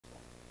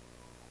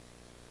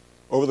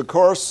Over the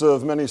course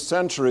of many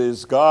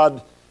centuries,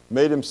 God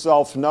made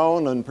himself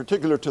known, in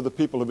particular to the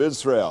people of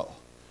Israel.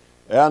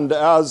 And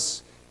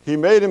as he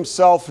made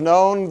himself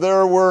known,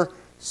 there were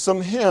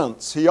some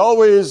hints. He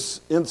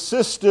always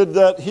insisted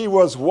that he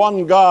was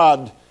one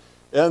God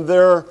and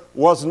there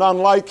was none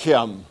like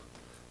him.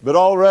 But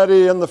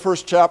already in the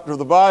first chapter of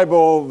the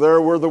Bible,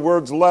 there were the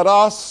words, "Let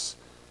us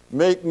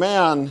make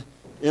man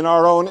in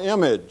our own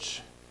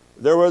image."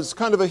 There was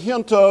kind of a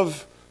hint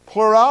of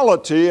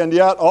plurality, and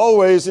yet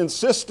always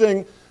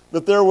insisting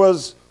that there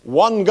was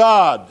one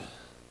God.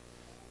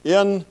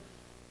 In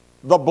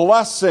the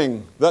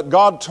blessing that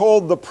God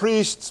told the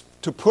priests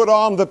to put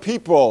on the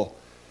people,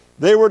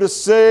 they were to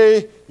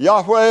say,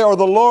 "Yahweh," or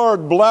 "the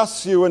Lord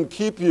bless you and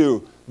keep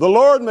you. The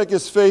Lord make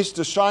his face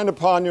to shine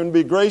upon you and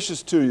be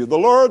gracious to you. The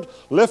Lord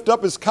lift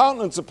up his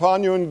countenance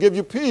upon you and give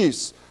you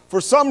peace."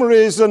 For some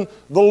reason,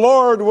 the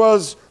Lord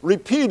was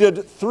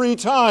repeated 3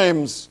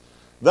 times,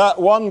 that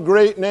one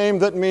great name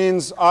that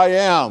means "I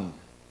am."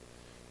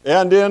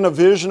 And in a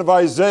vision of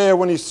Isaiah,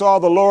 when he saw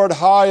the Lord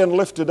high and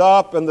lifted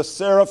up, and the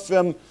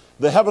seraphim,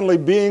 the heavenly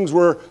beings,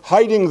 were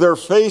hiding their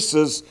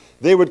faces,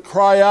 they would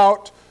cry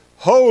out,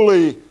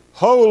 "Holy,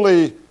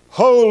 holy,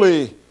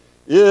 holy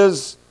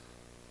is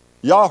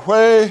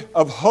Yahweh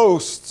of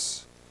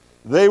hosts."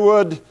 They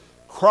would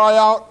cry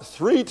out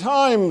 3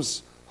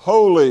 times,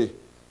 "Holy,"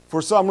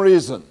 for some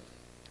reason.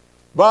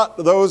 But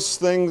those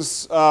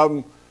things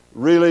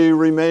really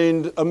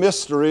remained a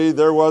mystery.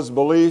 There was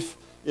belief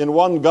in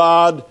one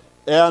God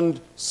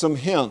and some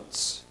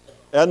hints.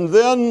 And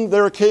then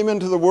there came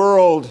into the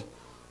world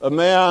a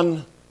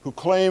man who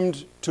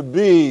claimed to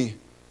be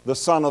the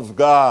Son of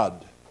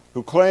God,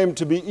 who claimed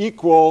to be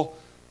equal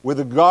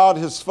with God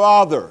his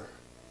Father.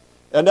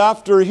 And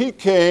after he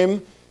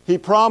came, he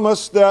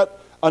promised that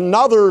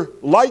another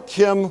like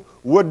him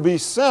would be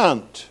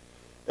sent,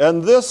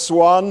 and this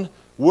one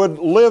would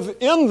live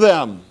in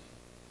them.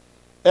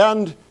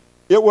 And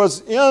it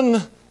was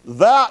in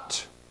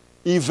that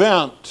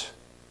event,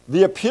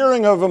 the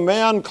appearing of a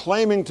man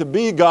claiming to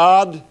be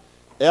God,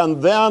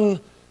 and then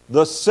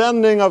the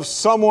sending of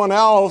someone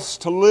else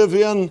to live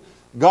in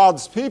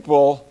God's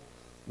people,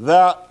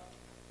 that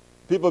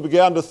people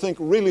began to think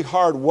really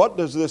hard, what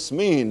does this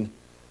mean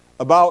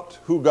about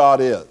who God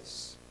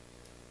is?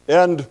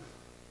 And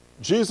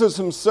Jesus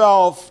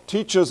himself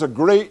teaches a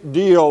great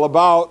deal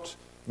about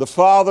the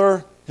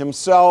Father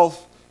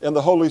himself and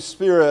the Holy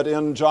Spirit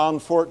in John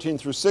 14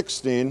 through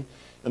 16.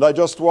 And I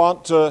just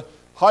want to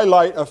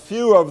highlight a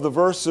few of the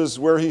verses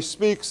where he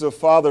speaks of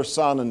Father,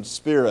 Son, and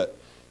Spirit.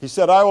 He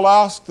said, "I will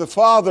ask the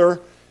Father,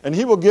 and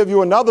he will give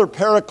you another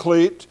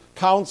Paraclete,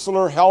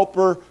 Counselor,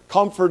 Helper,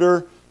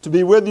 Comforter, to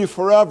be with you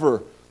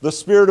forever, the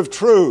Spirit of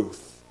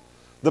truth.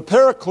 The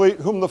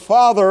Paraclete, whom the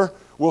Father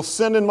will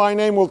send in my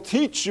name, will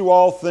teach you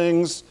all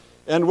things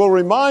and will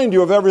remind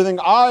you of everything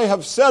I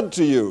have said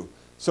to you."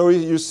 So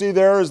you see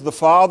there is the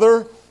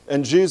Father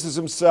and Jesus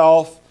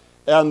himself,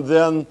 and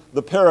then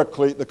the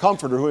Paraclete, the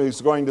Comforter, who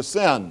he's going to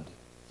send.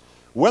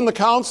 "When the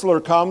Counselor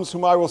comes,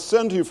 whom I will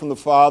send to you from the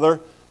Father,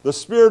 the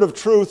Spirit of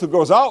truth, who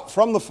goes out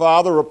from the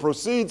Father or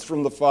proceeds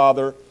from the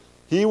Father,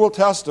 he will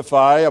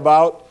testify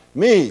about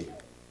me.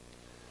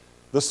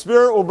 The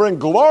Spirit will bring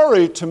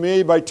glory to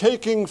me by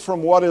taking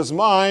from what is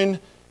mine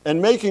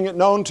and making it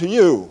known to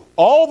you.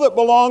 All that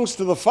belongs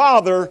to the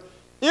Father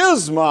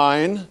is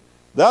mine.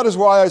 That is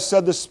why I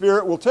said the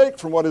Spirit will take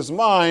from what is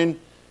mine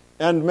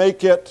and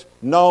make it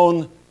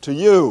known to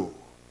you."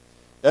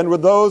 And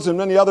with those and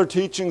many other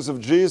teachings of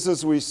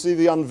Jesus, we see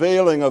the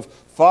unveiling of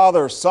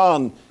Father,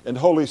 Son, and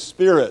Holy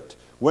Spirit.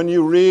 When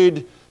you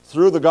read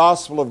through the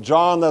Gospel of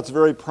John, that's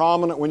very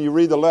prominent. When you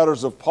read the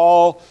letters of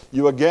Paul,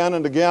 you again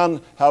and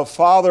again have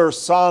Father,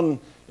 Son,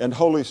 and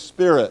Holy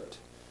Spirit.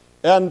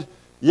 And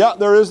yet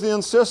there is the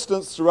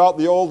insistence throughout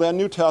the Old and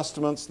New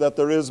Testaments that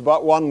there is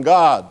but one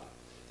God.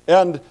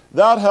 And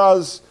that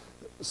has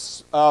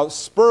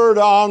spurred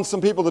on some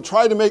people to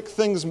try to make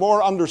things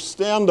more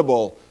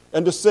understandable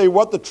and to say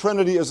what the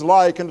Trinity is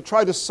like and to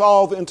try to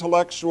solve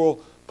intellectual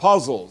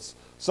puzzles.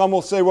 Some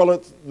will say, well,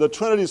 the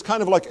Trinity is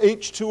kind of like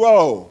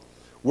H2O,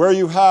 where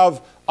you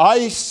have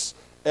ice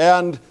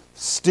and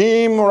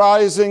steam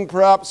rising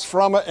perhaps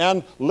from it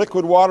and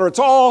liquid water. It's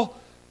all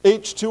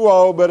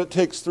H2O, but it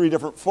takes 3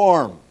 different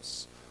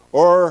forms.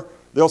 Or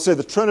they'll say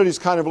the Trinity is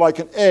kind of like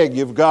an egg.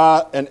 You've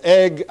got an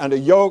egg and a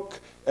yolk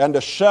and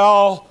a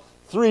shell,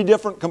 3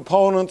 different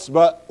components,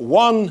 but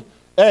one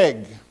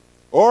egg.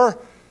 Or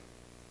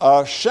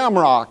a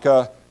shamrock,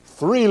 a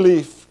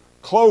 3-leaf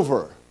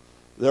clover.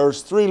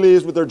 There's 3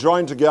 leaves, but they're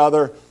joined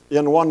together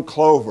in one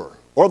clover.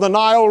 Or the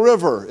Nile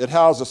River. It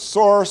has a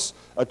source,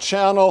 a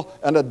channel,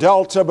 and a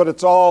delta, but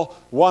it's all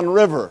one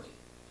river.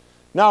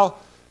 Now,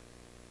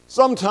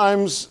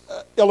 sometimes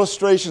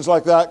illustrations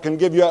like that can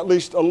give you at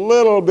least a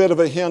little bit of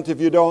a hint if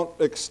you don't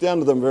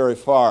extend them very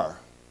far.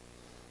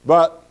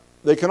 But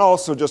they can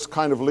also just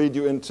kind of lead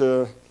you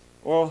into,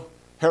 well,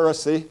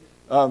 heresy.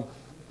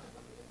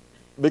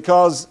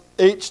 Because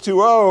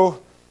H2O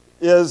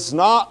is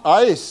not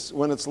ice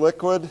when it's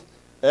liquid,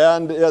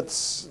 and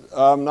it's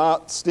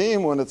not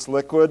steam when it's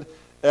liquid,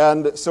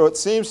 And so it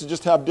seems to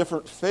just have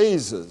different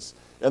phases.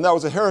 And that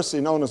was a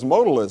heresy known as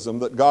modalism,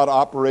 that God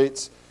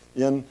operates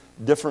in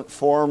different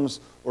forms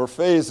or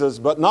phases,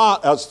 but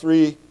not as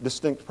three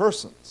distinct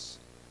persons.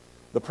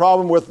 The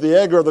problem with the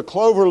egg or the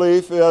clover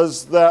leaf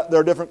is that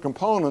they're different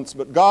components,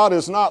 but God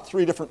is not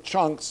three different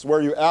chunks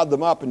where you add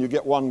them up and you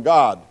get one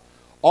God.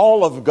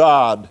 All of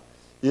God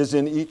is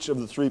in each of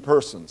the three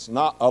persons,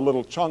 not a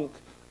little chunk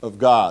of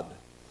God.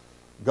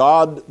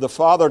 God the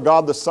Father,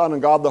 God the Son,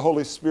 and God the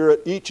Holy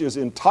Spirit, each is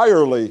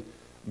entirely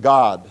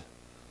God.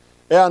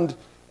 And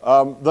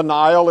the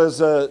Nile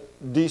is a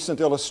decent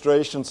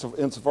illustration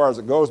insofar as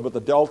it goes, but the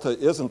delta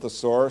isn't the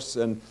source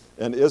and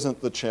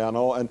isn't the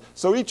channel. And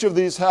so each of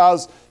these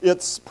has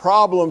its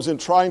problems in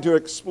trying to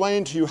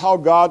explain to you how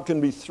God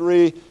can be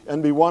three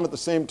and be one at the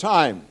same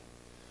time.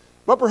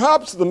 But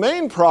perhaps the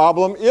main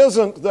problem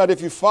isn't that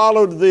if you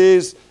followed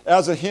these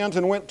as a hint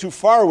and went too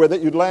far with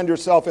it, you'd land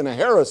yourself in a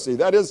heresy.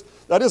 That is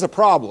a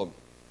problem.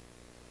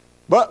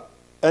 But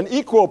an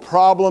equal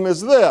problem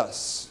is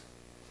this.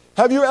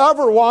 Have you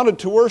ever wanted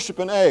to worship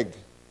an egg?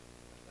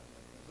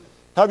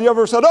 Have you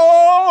ever said,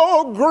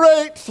 "Oh,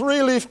 great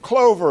three-leaf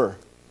clover,"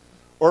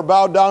 or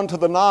bowed down to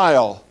the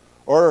Nile,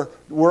 or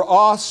were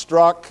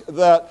awestruck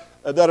that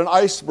an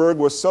iceberg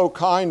was so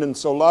kind and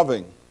so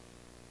loving?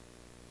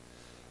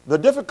 The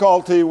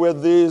difficulty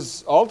with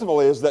these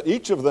ultimately is that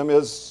each of them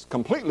is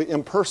completely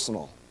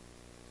impersonal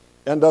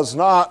and does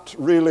not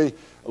really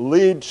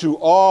lead to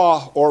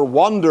awe or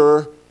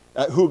wonder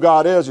at who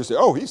God is. You say,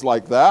 "Oh, he's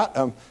like that,"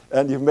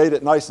 and you've made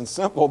it nice and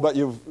simple, but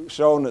you've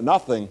shown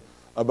nothing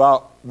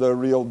about the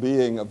real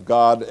being of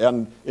God,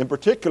 and in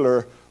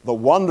particular, the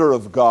wonder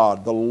of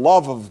God, the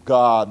love of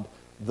God,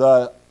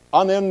 the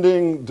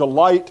unending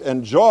delight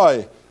and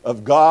joy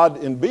of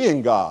God in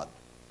being God.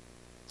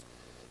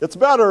 It's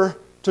better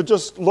to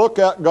just look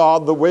at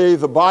God the way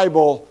the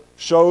Bible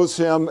shows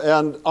him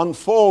and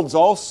unfolds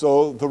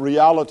also the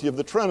reality of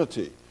the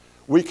Trinity.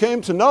 We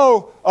came to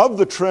know of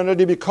the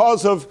Trinity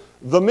because of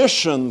the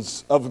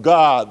missions of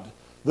God,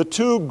 the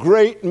two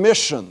great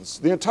missions.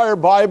 The entire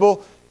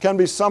Bible can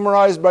be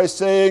summarized by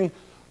saying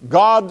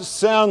God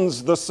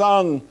sends the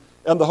Son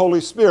and the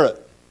Holy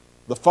Spirit.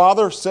 The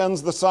Father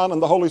sends the Son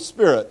and the Holy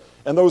Spirit.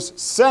 And those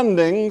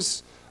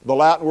sendings, the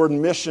Latin word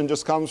mission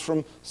just comes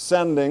from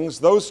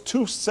sendings, those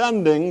two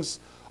sendings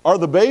are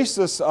the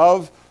basis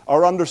of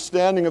our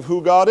understanding of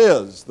who God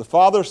is. The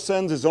Father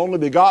sends his only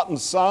begotten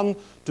Son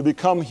to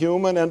become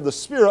human, and the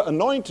Spirit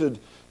anointed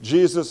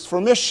Jesus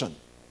for mission.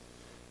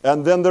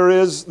 And then there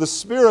is the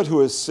Spirit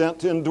who is sent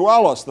to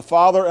indwell us. The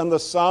Father and the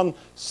Son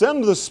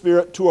send the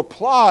Spirit to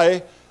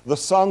apply the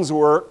Son's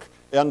work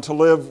and to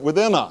live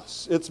within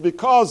us. It's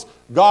because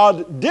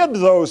God did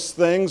those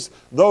things,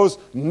 those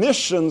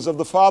missions of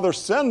the Father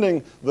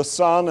sending the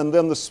Son and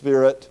then the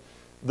Spirit,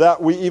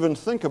 that we even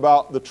think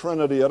about the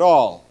Trinity at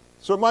all.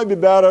 So it might be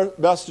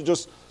best to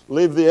just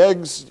leave the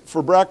eggs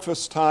for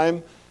breakfast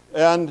time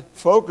and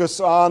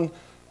focus on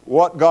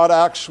what God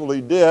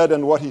actually did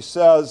and what he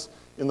says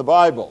in the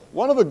Bible.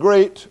 One of the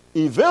great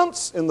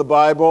events in the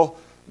Bible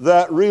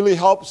that really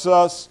helps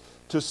us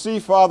to see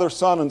Father,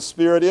 Son, and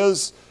Spirit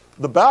is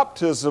the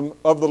baptism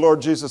of the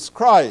Lord Jesus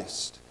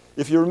Christ.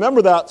 If you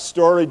remember that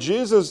story,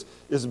 Jesus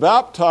is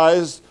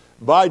baptized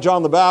by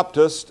John the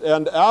Baptist,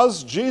 and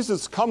as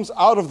Jesus comes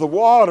out of the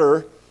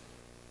water,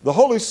 the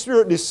Holy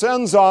Spirit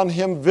descends on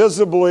him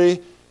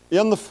visibly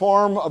in the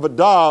form of a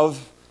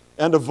dove,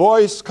 and a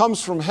voice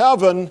comes from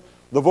heaven,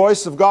 the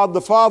voice of God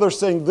the Father,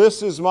 saying,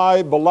 "This is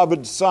my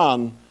beloved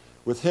Son,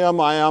 with him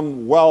I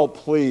am well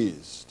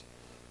pleased."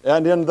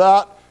 And in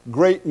that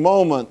great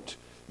moment,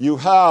 you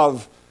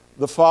have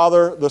the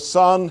Father, the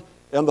Son,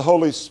 and the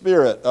Holy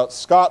Spirit.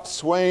 Scott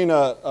Swain,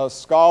 a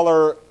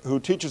scholar who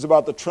teaches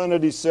about the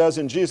Trinity, says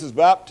in Jesus'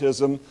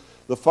 baptism,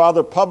 the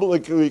Father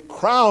publicly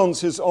crowns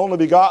his only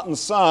begotten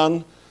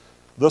Son,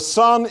 the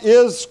Son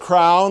is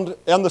crowned,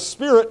 and the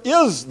Spirit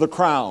is the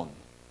crown.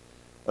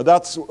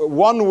 That's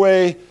one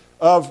way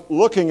of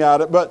looking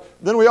at it. But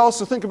then we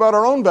also think about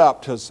our own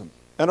baptism.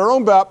 And our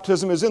own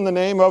baptism is in the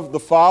name of the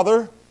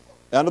Father,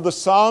 and of the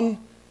Son,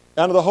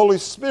 and of the Holy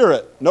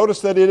Spirit.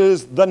 Notice that it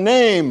is the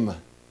name,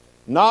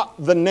 not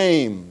the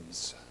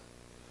names.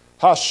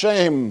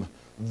 Hashem,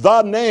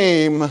 the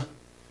name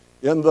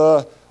in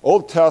the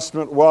Old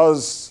Testament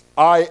was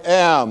I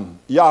am,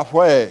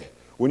 Yahweh.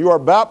 When you are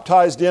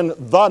baptized in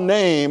the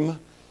name,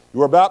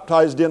 you are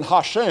baptized in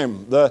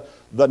Hashem,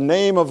 the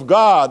name of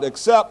God,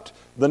 except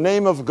the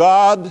name of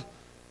God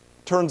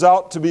turns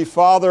out to be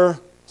Father,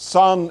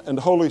 Son, and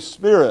Holy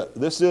Spirit.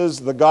 This is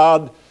the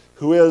God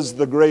who is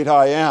the great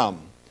I am.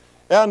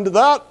 And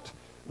that,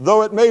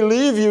 though it may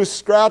leave you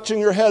scratching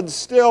your head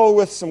still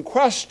with some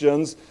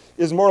questions,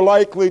 is more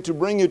likely to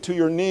bring you to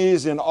your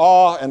knees in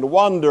awe and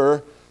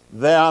wonder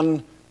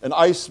than an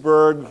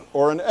iceberg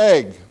or an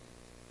egg.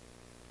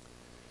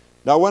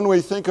 Now, when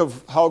we think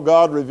of how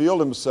God revealed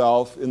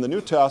himself in the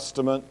New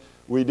Testament,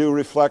 we do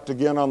reflect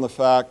again on the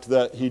fact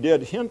that he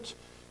did hint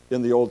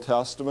in the Old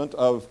Testament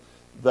of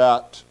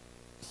that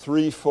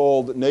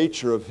threefold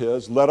nature of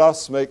his. Let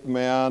us make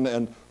man,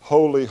 and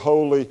holy,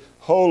 holy,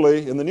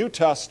 holy. In the New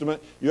Testament,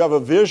 you have a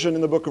vision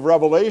in the book of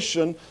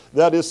Revelation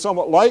that is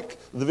somewhat like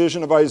the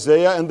vision of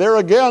Isaiah. And there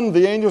again,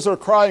 the angels are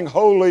crying,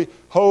 holy,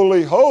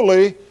 holy,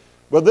 holy.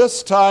 But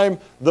this time,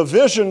 the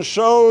vision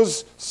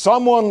shows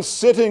someone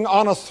sitting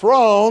on a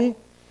throne.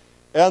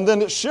 And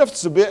then it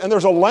shifts a bit, and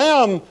there's a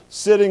lamb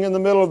sitting in the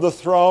middle of the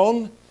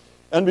throne.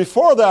 And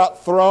before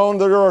that throne,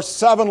 there are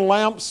 7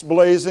 lamps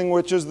blazing,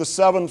 which is the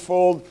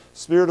sevenfold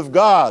Spirit of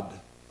God.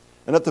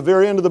 And at the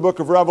very end of the book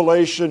of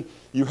Revelation,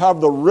 you have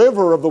the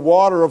river of the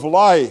water of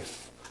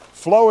life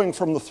flowing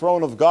from the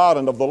throne of God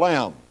and of the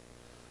Lamb.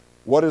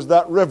 What is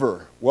that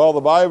river? Well,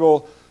 the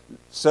Bible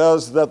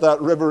says that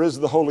that river is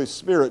the Holy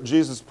Spirit.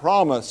 Jesus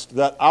promised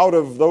that out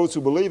of those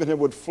who believe in Him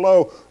would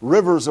flow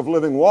rivers of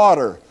living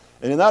water.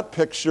 And in that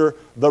picture,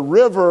 the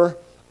river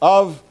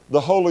of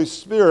the Holy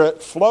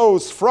Spirit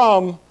flows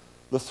from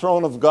the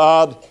throne of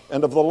God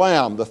and of the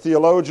Lamb. The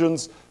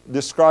theologians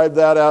describe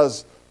that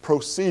as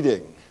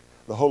proceeding.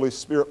 The Holy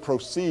Spirit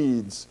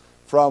proceeds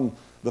from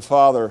the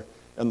Father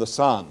and the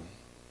Son.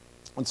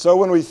 And so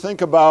when we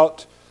think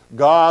about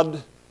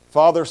God,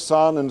 Father,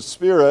 Son, and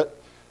Spirit,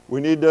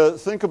 we need to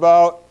think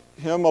about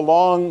Him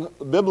along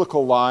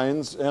biblical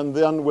lines, and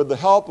then with the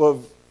help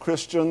of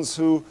Christians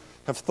who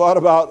have thought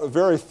about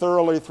very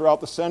thoroughly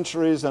throughout the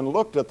centuries and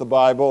looked at the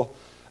Bible,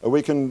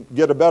 we can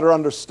get a better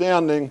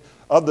understanding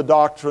of the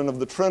doctrine of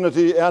the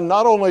Trinity, and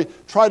not only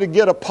try to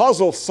get a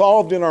puzzle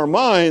solved in our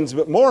minds,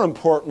 but more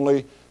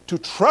importantly, to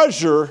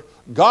treasure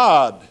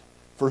God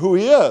for who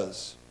He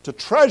is, to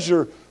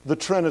treasure the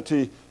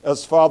Trinity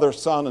as Father,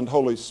 Son, and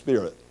Holy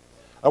Spirit.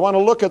 I want to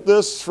look at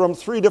this from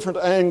 3 different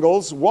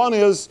angles. One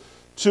is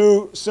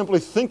to simply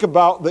think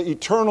about the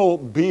eternal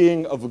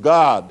being of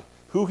God,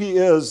 who He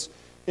is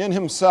in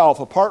Himself,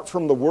 apart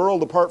from the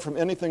world, apart from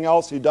anything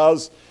else He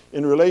does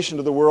in relation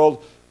to the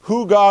world,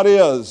 who God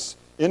is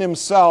in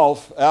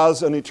Himself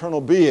as an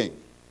eternal being.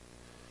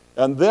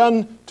 And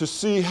then to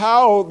see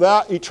how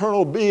that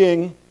eternal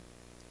being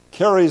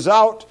carries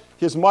out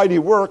His mighty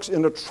works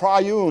in a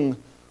triune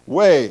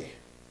way.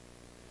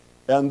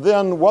 And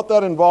then what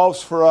that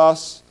involves for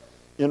us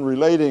in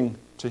relating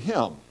to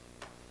Him,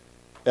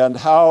 and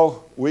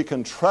how we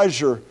can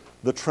treasure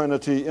the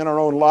Trinity in our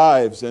own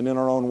lives and in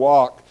our own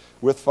walk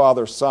with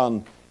Father,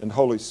 Son, and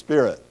Holy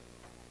Spirit.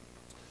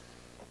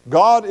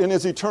 God in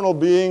His eternal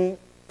being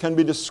can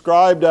be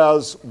described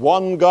as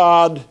one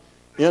God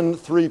in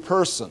 3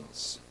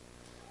 persons.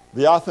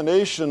 The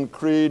Athanasian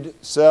Creed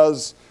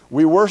says,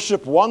 "We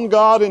worship one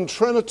God in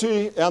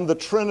Trinity and the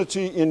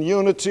Trinity in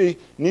unity,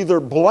 neither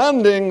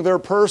blending their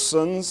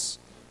persons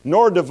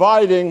nor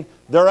dividing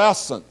their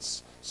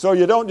essence." So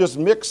you don't just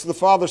mix the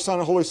Father, Son,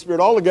 and Holy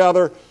Spirit all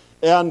together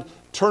and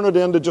turn it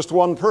into just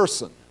one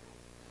person.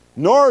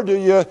 Nor do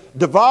you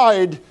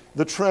divide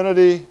the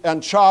Trinity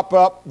and chop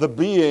up the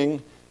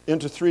being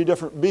into 3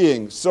 different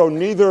beings. So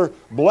neither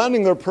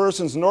blending their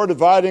persons nor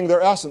dividing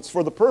their essence.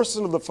 For the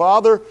person of the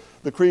Father,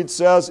 the Creed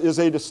says, is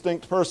a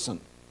distinct person.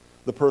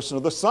 The person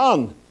of the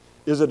Son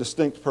is a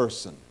distinct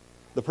person.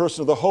 The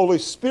person of the Holy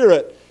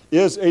Spirit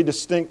is a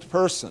distinct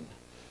person.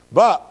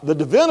 But the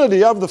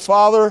divinity of the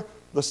Father,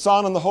 the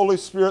Son, and the Holy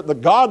Spirit, the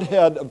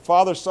Godhead of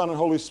Father, Son, and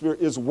Holy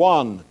Spirit is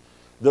one.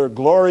 Their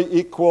glory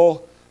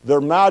equal,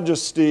 their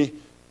majesty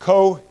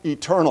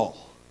co-eternal.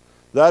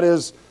 That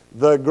is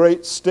the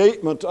great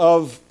statement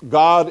of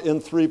God in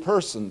 3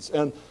 persons.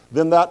 And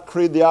then that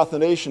creed, the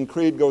Athanasian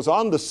Creed, goes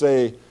on to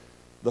say,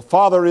 the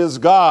Father is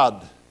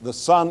God, the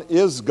Son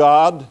is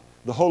God,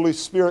 the Holy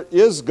Spirit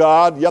is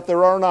God, yet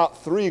there are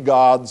not 3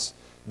 gods,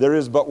 there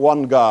is but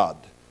one God.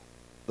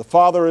 The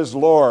Father is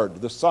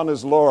Lord, the Son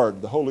is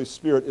Lord, the Holy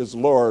Spirit is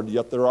Lord,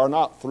 yet there are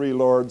not 3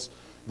 Lords,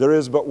 there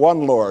is but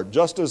one Lord.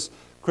 Just as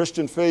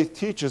Christian faith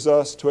teaches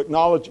us to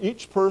acknowledge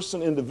each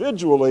person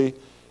individually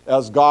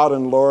as God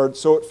and Lord,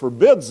 so it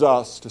forbids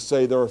us to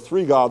say there are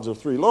 3 gods or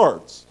 3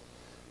 Lords.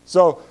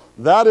 So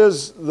that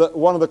is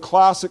one of the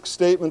classic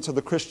statements of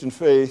the Christian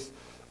faith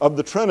of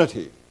the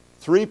Trinity.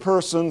 3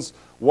 persons,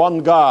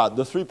 one God.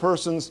 The 3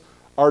 persons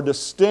are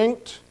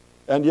distinct,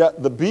 and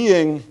yet the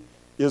being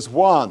is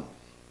one.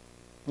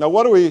 Now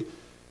what do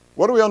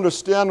we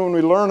understand when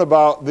we learn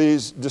about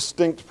these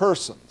distinct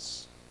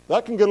persons?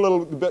 That can get a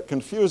little bit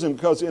confusing,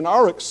 because in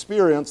our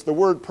experience, the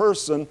word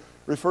person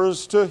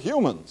refers to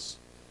humans.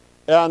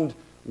 And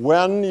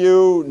when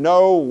you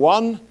know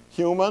one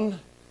human,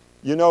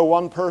 you know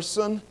one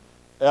person.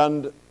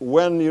 And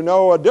when you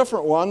know a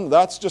different one,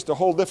 that's just a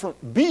whole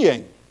different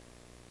being.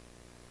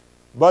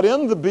 But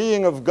in the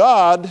being of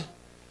God,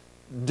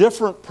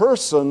 different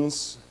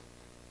persons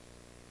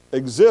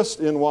exist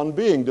in one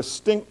being,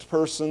 distinct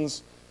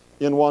persons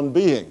in one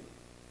being.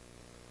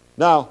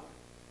 Now,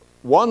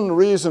 one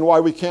reason why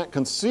we can't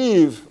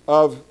conceive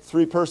of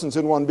 3 persons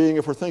in one being,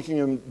 if we're thinking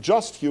in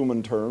just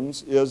human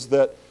terms, is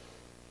that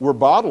we're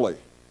bodily.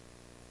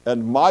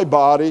 And my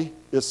body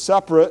is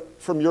separate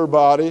from your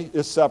body,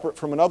 is separate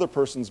from another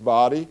person's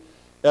body.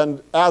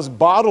 And as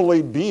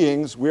bodily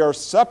beings, we are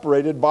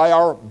separated by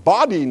our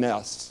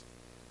bodiness.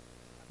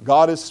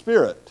 God is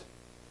spirit.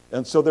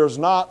 And so there's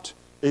not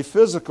a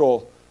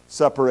physical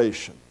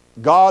separation.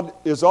 God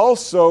is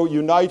also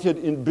united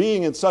in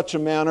being in such a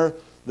manner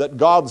that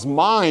God's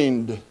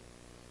mind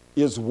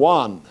is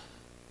one,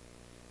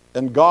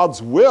 and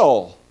God's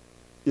will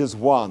is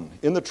one.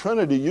 In the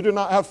Trinity, you do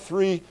not have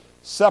three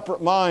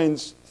separate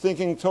minds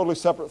thinking totally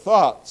separate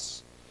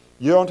thoughts.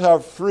 You don't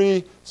have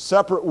three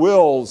separate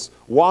wills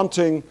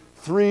wanting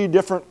three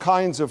different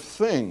kinds of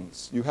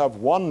things. You have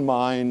one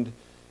mind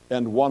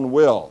and one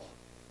will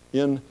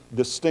in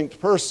distinct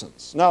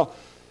persons. Now,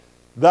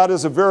 that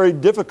is a very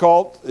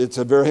difficult, it's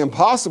a very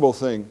impossible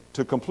thing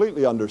to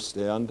completely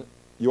understand.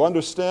 You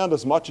understand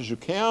as much as you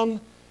can,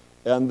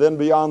 and then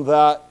beyond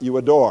that, you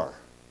adore.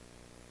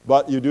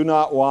 But you do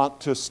not want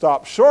to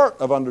stop short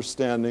of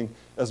understanding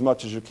as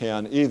much as you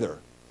can either.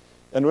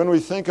 And when we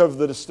think of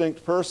the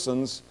distinct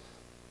persons,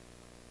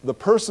 the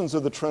persons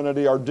of the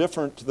Trinity are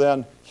different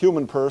than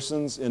human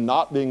persons in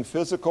not being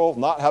physical,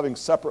 not having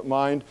separate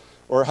mind,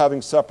 or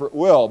having separate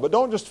will. But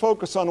don't just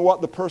focus on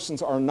what the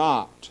persons are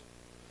not.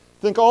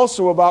 Think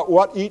also about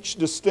what each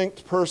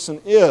distinct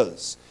person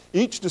is.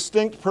 Each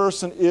distinct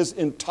person is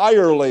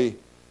entirely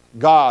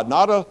God,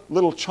 not a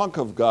little chunk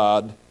of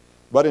God,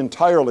 but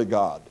entirely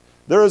God.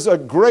 There is a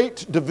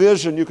great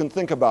division you can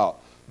think about.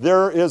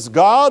 There is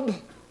God,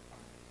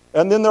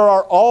 and then there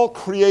are all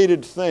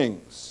created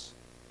things.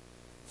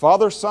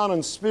 Father, Son,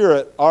 and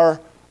Spirit are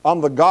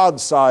on the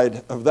God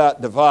side of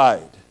that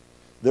divide.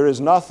 There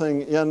is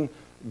nothing in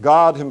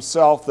God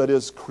Himself that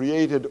is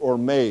created or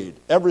made.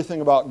 Everything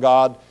about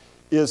God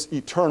is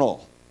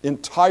eternal,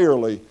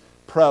 entirely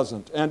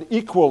present, and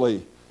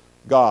equally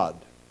God.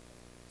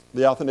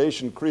 The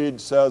Athanasian Creed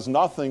says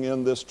nothing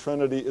in this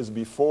Trinity is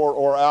before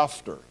or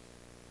after.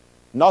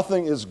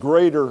 Nothing is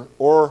greater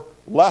or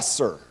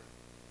lesser.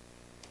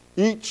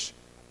 Each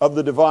of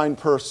the divine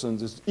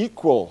persons is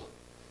equal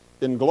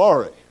in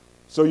glory.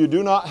 So you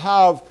do not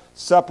have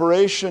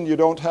separation, you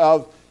don't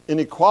have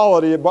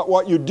inequality, but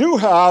what you do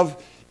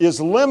have is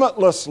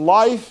limitless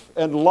life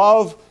and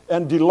love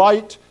and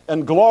delight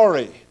and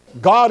glory.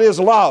 God is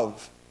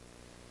love.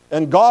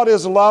 And God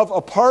is love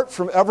apart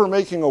from ever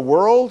making a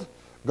world.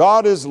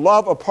 God is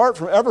love apart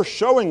from ever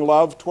showing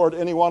love toward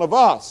any one of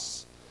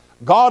us.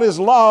 God is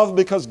love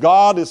because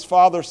God is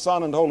Father,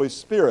 Son, and Holy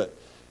Spirit.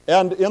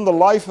 And in the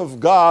life of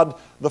God,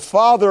 the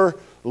Father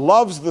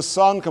loves the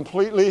Son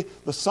completely,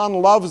 the Son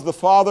loves the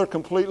Father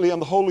completely,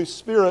 and the Holy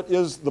Spirit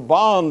is the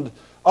bond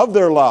of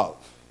their love.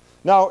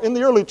 Now, in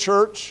the early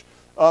church,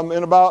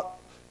 in about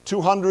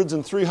 200s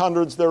and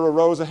 300s, there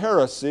arose a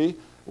heresy.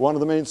 One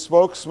of the main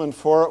spokesmen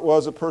for it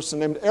was a person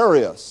named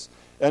Arius.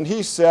 And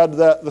he said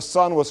that the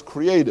Son was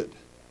created,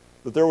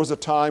 that there was a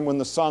time when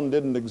the Son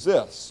didn't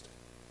exist.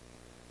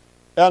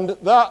 And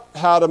that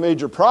had a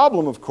major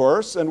problem, of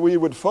course, and we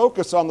would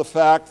focus on the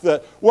fact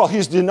that, well,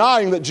 he's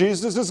denying that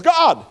Jesus is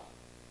God.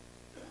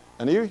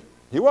 And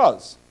he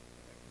was.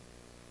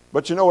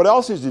 But you know what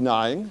else he's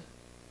denying?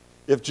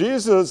 If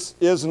Jesus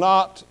is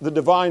not the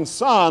divine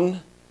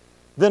Son,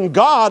 then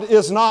God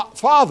is not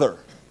Father.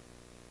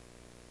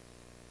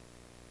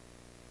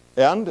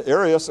 And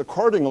Arius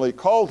accordingly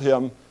called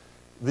him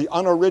the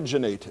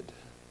unoriginated.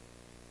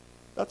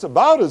 That's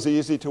about as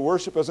easy to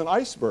worship as an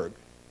iceberg.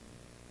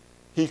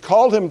 He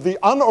called him the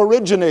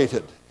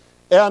unoriginated.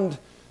 And,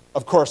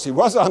 of course, he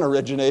was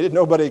unoriginated.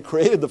 Nobody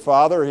created the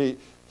Father.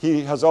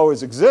 He has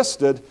always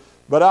existed.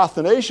 But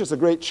Athanasius, a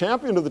great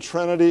champion of the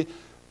Trinity,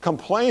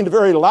 complained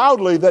very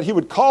loudly that he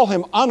would call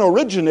him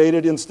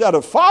unoriginated instead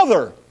of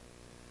Father,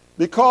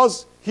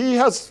 because he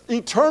has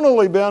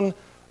eternally been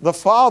the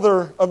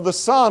Father of the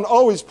Son,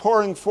 always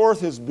pouring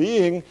forth His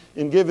being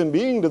in giving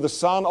being to the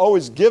Son,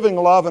 always giving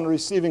love and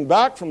receiving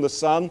back from the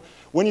Son.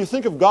 When you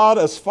think of God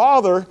as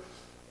Father,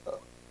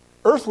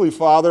 earthly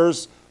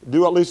fathers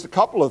do at least a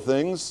couple of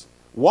things.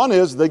 One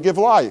is they give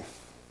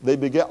life. They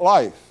beget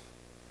life.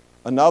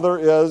 Another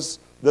is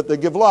that they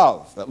give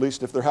love, at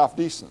least if they're half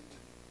decent.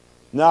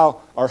 Now,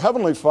 our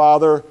Heavenly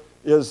Father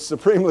is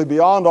supremely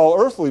beyond all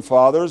earthly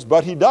fathers,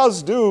 but He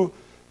does do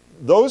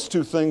those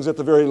two things at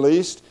the very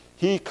least.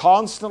 He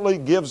constantly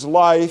gives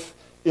life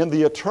in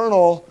the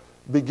eternal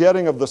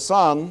begetting of the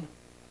Son,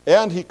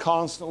 and He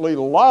constantly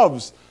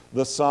loves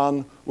the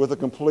Son with a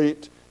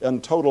complete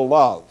and total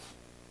love.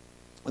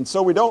 And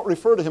so we don't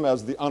refer to Him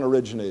as the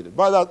unoriginated.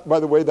 By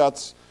the way,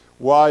 that's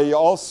why you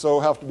also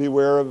have to be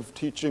aware of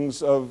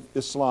teachings of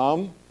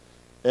Islam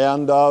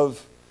and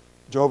of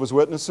Jehovah's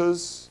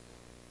Witnesses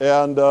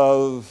and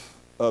of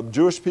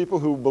Jewish people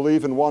who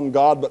believe in one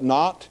God but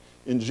not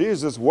in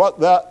Jesus.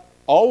 What that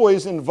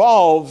always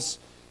involves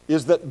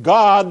is that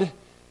God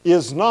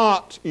is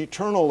not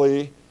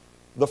eternally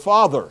the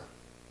Father,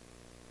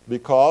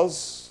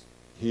 because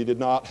He did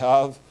not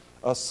have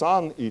a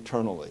Son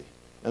eternally.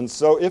 And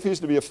so if He's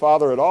to be a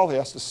Father at all, He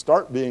has to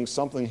start being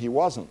something He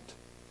wasn't.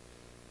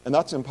 And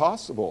that's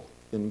impossible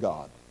in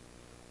God.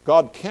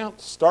 God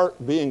can't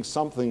start being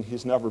something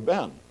He's never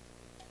been.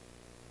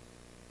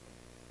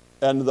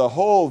 And the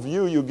whole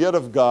view you get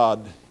of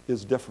God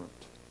is different.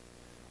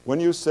 When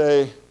you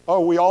say,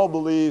 oh, we all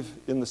believe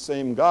in the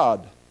same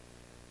God,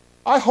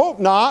 I hope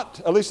not.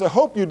 At least I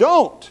hope you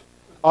don't.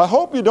 I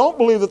hope you don't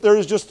believe that there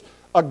is just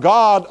a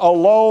God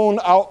alone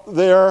out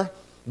there,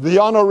 the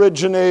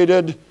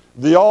unoriginated,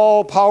 the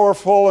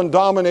all-powerful and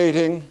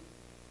dominating,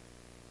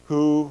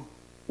 who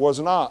was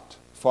not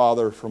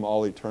Father from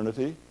all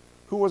eternity,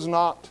 who was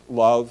not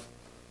love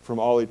from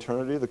all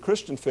eternity. The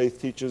Christian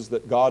faith teaches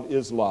that God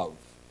is love.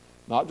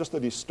 Not just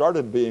that he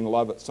started being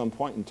love at some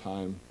point in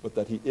time, but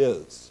that he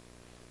is,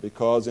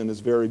 because in his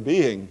very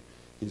being,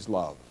 he's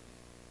love.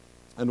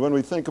 And when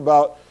we think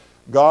about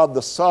God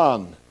the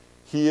Son,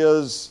 he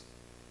is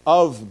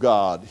of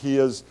God. He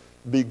is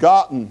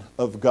begotten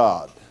of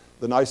God.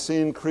 The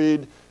Nicene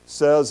Creed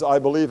says, I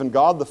believe in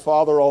God the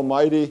Father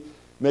Almighty,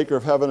 maker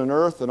of heaven and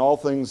earth and all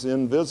things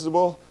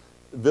invisible,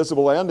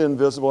 visible and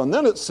invisible. And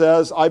then it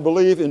says, I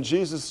believe in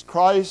Jesus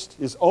Christ,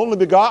 his only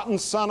begotten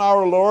Son,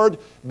 our Lord,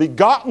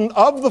 begotten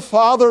of the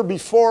Father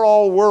before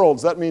all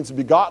worlds. That means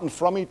begotten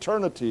from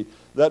eternity.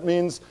 That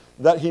means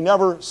that he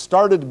never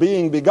started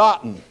being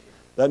begotten.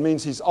 That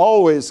means he's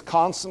always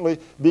constantly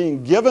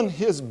being given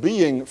his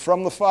being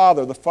from the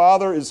Father. The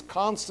Father is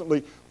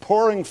constantly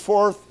pouring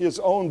forth his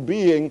own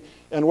being,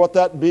 and what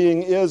that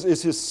being is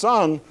his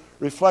Son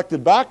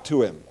reflected back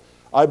to him.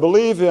 I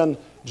believe in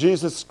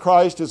Jesus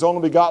Christ, his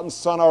only begotten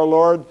Son, our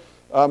Lord.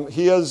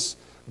 He is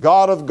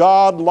God of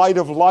God, light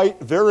of light,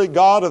 very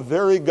God of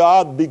very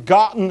God,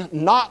 begotten,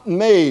 not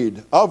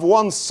made, of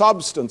one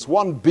substance,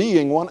 one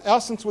being, one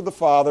essence with the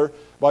Father,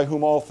 by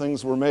whom all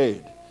things were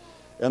made.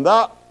 And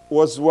that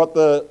was what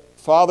the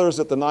fathers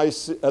at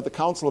the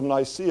Council of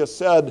Nicaea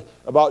said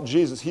about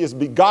Jesus. He is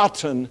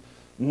begotten,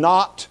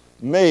 not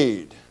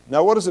made.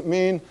 Now, what does it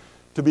mean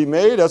to be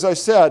made? As I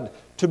said,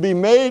 to be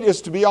made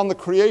is to be on the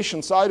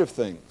creation side of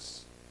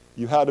things.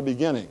 You had a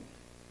beginning.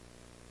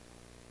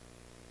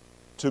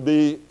 To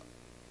be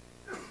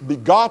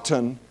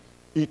begotten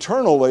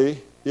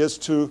eternally is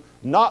to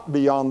not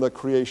be on the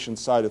creation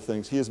side of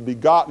things. He is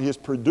begotten, he is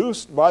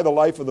produced by the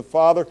life of the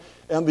Father,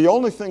 and the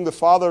only thing the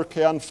Father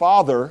can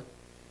father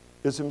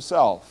is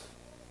himself.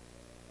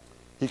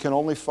 He can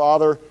only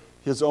father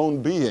his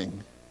own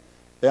being.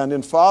 And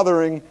in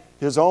fathering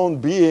his own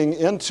being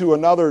into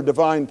another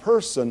divine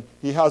person,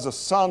 he has a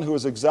Son who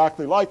is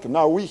exactly like him.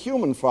 Now, we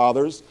human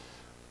fathers,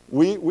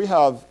 we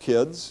have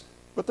kids,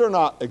 but they're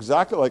not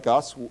exactly like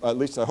us. At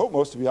least I hope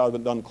most of you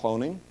haven't done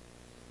cloning.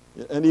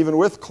 And even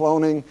with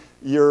cloning,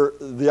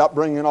 the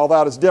upbringing and all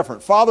that is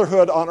different.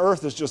 Fatherhood on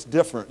earth is just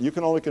different. You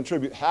can only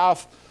contribute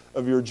half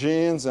of your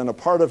genes and a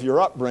part of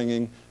your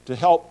upbringing to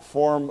help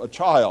form a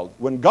child.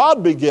 When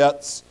God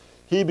begets,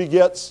 he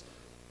begets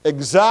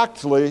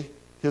exactly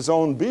his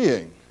own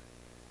being.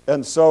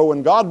 And so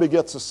when God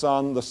begets a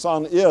Son, the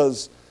Son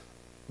is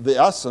the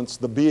essence,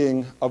 the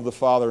being of the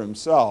Father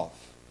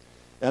himself.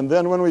 And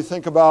then when we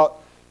think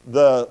about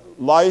the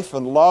life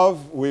and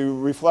love, we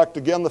reflect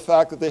again the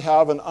fact that they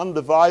have an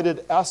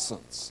undivided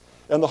essence.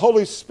 And the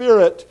Holy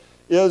Spirit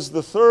is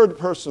the third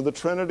person of the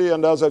Trinity,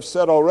 and as I've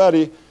said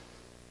already,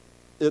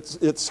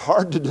 it's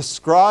hard to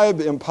describe,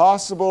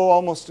 impossible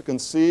almost to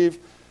conceive,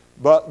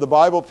 but the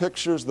Bible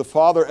pictures the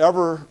Father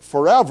ever,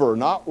 forever,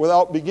 not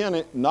without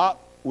beginning, not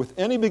with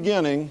any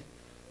beginning,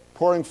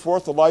 pouring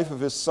forth the life of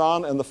his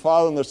Son, and the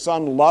Father and the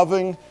Son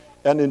loving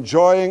and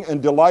enjoying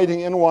and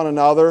delighting in one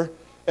another.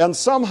 And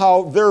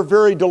somehow their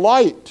very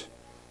delight,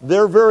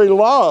 their very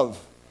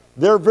love,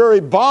 their very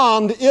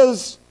bond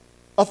is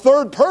a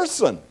third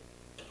person.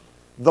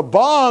 The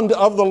bond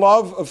of the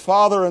love of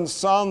Father and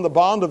Son, the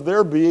bond of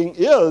their being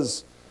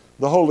is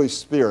the Holy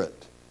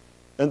Spirit.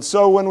 And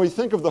so when we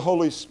think of the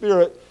Holy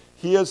Spirit,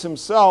 he is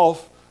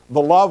himself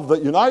the love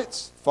that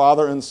unites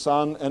Father and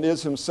Son and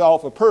is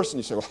himself a person.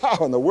 You say, well,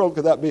 how in the world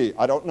could that be?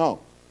 I don't know.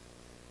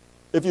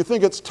 If you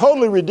think it's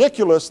totally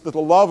ridiculous that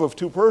the love of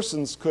two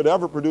persons could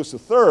ever produce a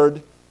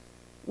third,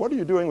 what are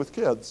you doing with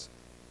kids?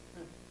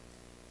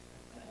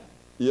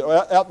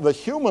 At the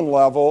human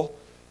level,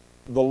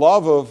 the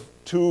love of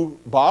two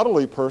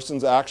bodily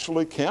persons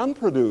actually can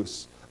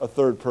produce a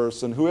third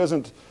person who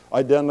isn't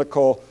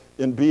identical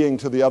in being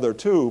to the other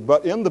two.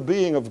 But in the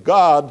being of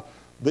God,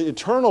 the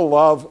eternal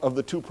love of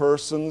the two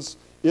persons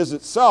is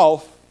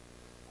itself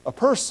a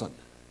person.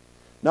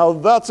 Now,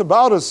 that's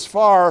about as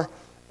far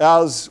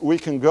as we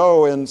can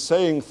go in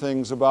saying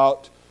things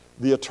about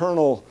the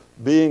eternal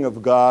being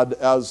of God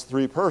as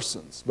three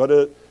persons.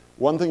 But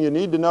one thing you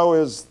need to know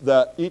is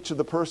that each of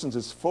the persons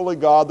is fully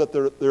God, that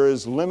there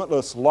is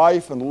limitless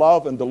life and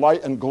love and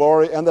delight and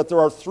glory, and that there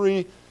are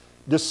three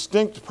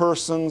distinct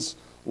persons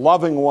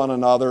loving one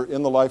another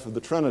in the life of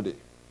the Trinity.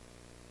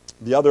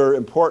 The other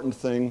important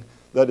thing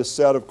that is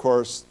said, of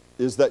course,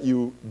 is that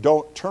you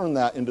don't turn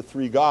that into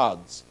three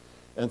gods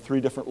and three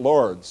different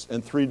lords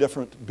and three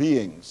different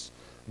beings.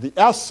 The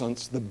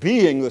essence, the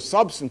being, the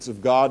substance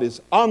of God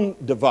is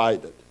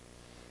undivided.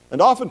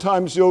 And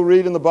oftentimes you'll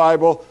read in the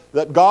Bible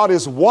that God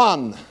is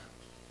one.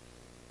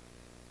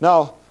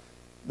 Now,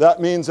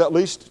 that means at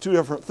least two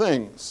different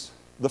things.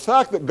 The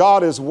fact that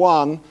God is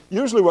one,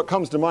 usually what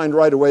comes to mind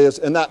right away is,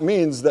 and that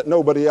means that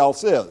nobody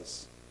else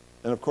is.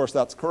 And of course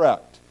that's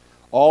correct.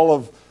 All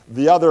of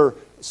the other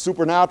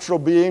supernatural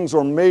beings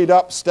or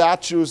made-up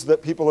statues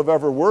that people have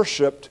ever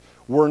worshipped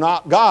were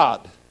not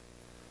God.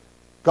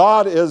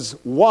 God is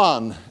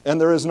one and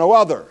there is no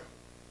other.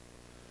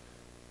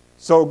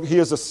 So he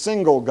is a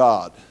single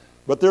God.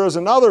 But there is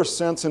another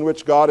sense in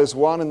which God is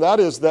one, and that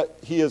is that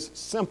he is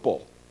simple.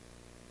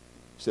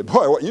 You say,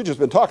 boy, what you've just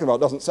been talking about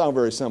doesn't sound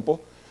very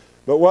simple.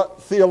 But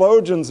what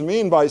theologians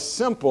mean by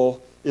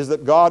simple is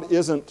that God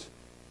isn't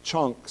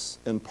chunks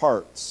and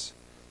parts,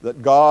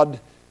 that God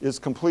is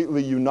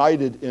completely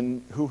united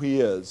in who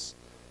he is.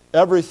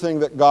 Everything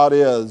that God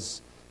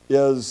is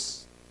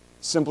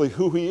simply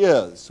who he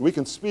is. We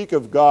can speak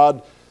of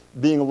God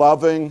being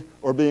loving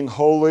or being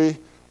holy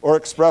or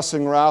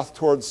expressing wrath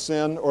towards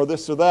sin or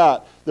this or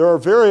that. There are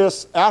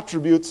various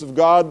attributes of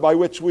God by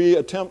which we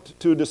attempt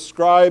to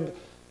describe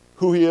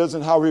who he is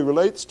and how he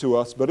relates to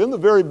us. But in the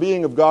very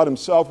being of God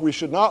himself, we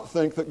should not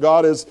think that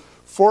God is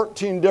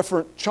 14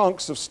 different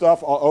chunks of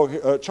stuff,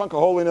 a chunk of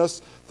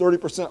holiness,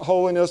 30%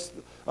 holiness,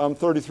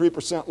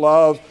 33%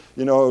 love,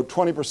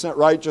 20%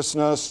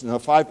 righteousness,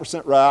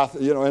 5% wrath,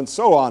 and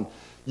so on.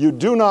 You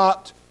do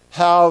not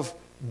have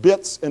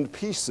bits and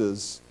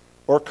pieces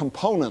or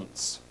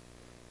components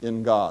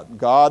in God.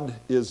 God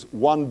is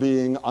one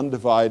being,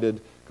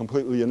 undivided,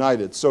 completely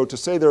united. So to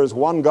say there is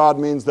one God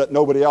means that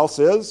nobody else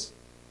is.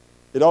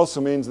 It also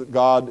means that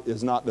God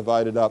is not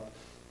divided up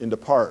into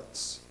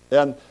parts.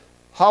 And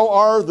how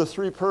are the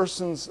three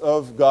persons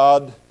of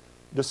God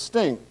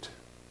distinct?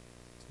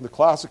 The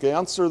classic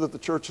answer that the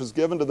church has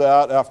given to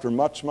that after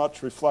much,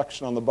 much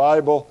reflection on the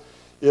Bible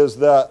is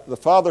that the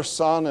Father,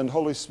 Son, and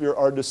Holy Spirit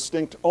are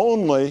distinct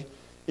only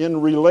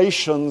in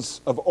relations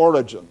of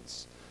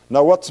origins.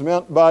 Now, what's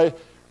meant by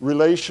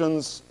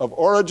relations of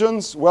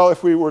origins? Well,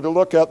 if we were to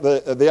look at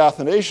the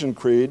Athanasian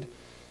Creed,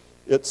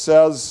 it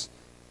says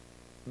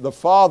the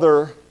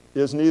Father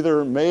is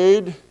neither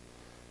made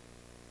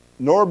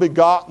nor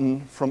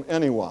begotten from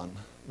anyone.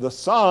 The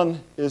Son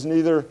is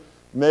neither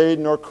made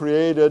nor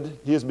created.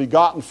 He is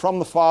begotten from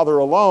the Father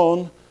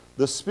alone.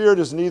 The Spirit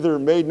is neither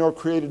made nor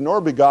created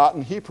nor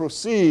begotten. He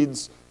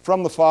proceeds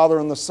from the Father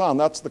and the Son.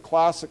 That's the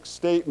classic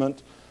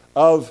statement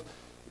of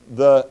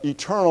the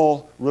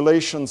eternal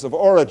relations of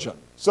origin.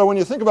 So when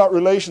you think about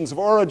relations of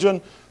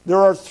origin, there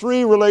are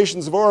three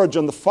relations of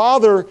origin. The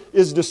Father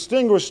is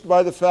distinguished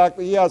by the fact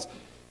that he has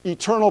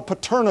eternal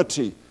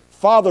paternity,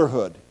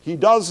 fatherhood. He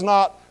does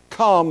not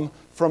come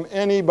from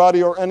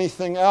anybody or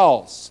anything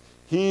else.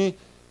 He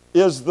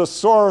is the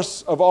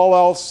source of all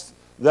else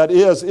that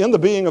is in the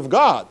being of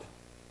God.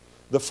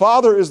 The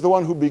Father is the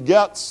one who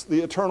begets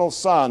the eternal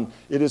Son.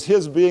 It is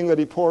his being that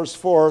he pours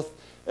forth,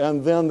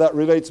 and then that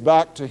relates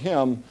back to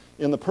him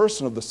in the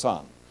person of the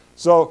Son.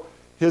 So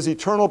his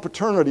eternal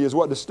paternity is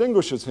what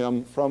distinguishes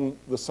him from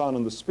the Son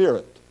and the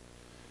Spirit.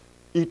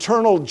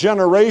 Eternal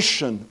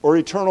generation or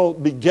eternal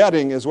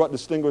begetting is what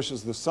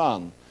distinguishes the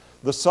Son.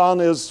 The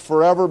Son is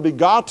forever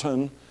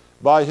begotten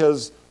by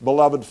his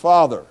beloved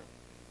Father.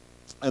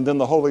 And then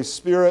the Holy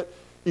Spirit,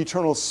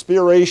 eternal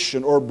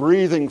spiration or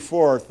breathing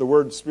forth. The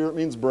word spirit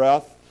means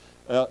breath.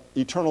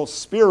 Eternal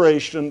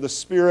spiration, the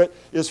Spirit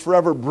is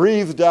forever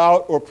breathed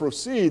out or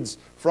proceeds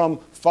from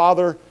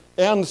Father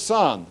and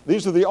Son.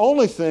 These are the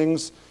only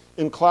things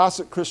in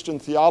classic Christian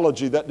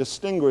theology that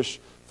distinguish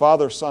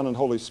Father, Son, and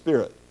Holy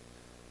Spirit.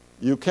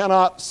 You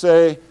cannot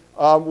say,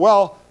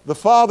 well, the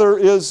Father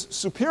is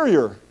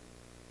superior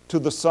to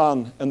the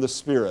Son and the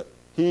Spirit.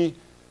 He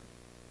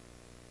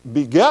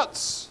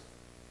begets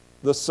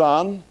the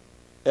Son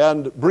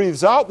and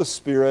breathes out the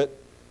Spirit,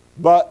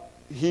 but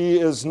he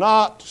is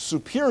not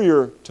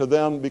superior to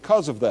them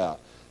because of that.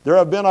 There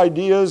have been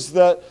ideas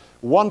that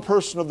one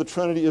person of the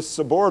Trinity is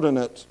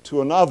subordinate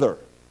to another.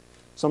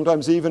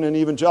 Sometimes even in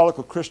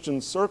evangelical Christian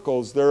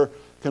circles, there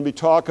can be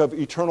talk of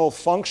eternal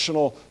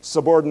functional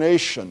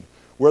subordination,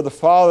 where the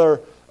Father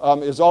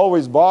is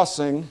always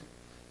bossing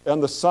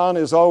and the Son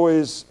is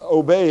always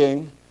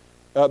obeying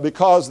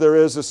because there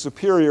is a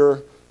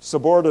superior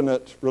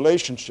subordinate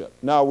relationship.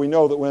 Now, we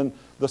know that when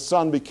the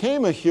Son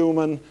became a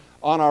human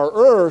on our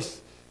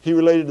earth, he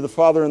related to the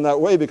Father in that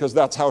way because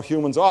that's how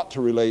humans ought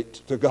to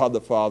relate to God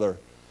the Father.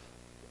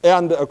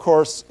 And, of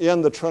course,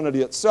 in the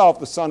Trinity itself,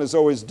 the Son is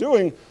always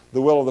doing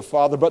the will of the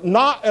Father, but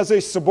not as a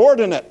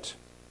subordinate,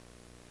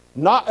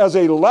 not as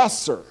a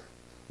lesser.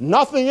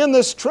 Nothing in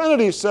this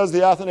Trinity, says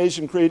the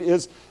Athanasian Creed,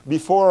 is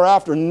before or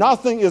after.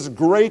 Nothing is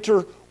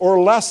greater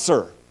or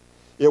lesser.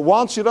 It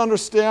wants you to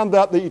understand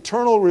that the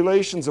eternal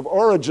relations of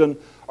origin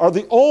are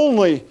the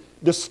only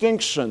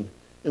distinction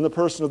in the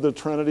person of the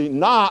Trinity,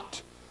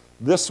 not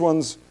this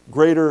one's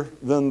greater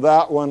than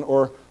that one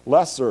or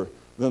lesser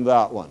than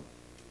that one.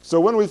 So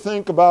when we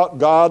think about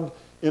God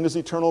in his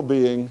eternal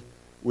being,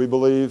 we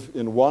believe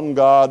in one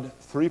God,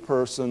 three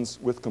persons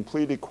with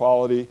complete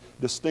equality,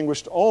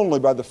 distinguished only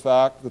by the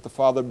fact that the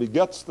Father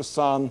begets the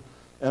Son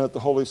and that the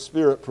Holy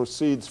Spirit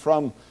proceeds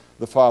from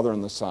the Father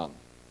and the Son.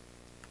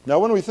 Now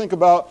when we think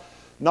about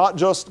not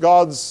just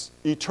God's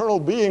eternal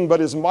being,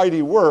 but his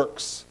mighty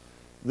works,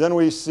 then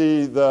we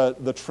see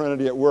the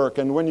Trinity at work.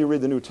 And when you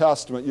read the New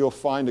Testament, you'll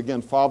find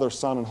again Father,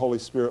 Son, and Holy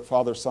Spirit,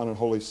 Father, Son, and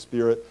Holy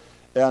Spirit.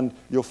 And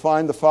you'll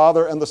find the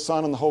Father and the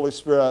Son and the Holy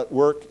Spirit at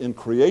work in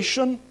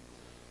creation,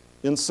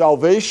 in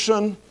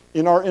salvation,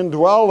 in our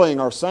indwelling,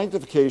 our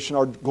sanctification,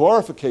 our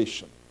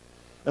glorification.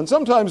 And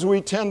sometimes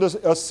we tend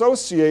to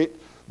associate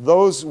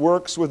those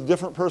works with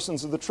different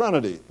persons of the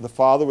Trinity. The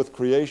Father with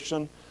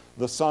creation,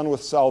 the Son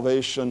with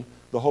salvation,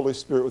 the Holy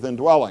Spirit with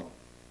indwelling.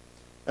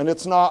 And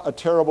it's not a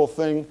terrible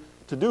thing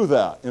to do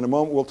that. In a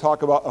moment we'll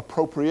talk about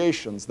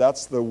appropriations.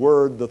 That's the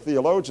word the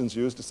theologians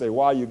use to say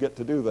why you get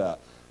to do that.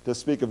 To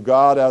speak of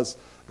God as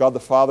God the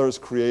Father as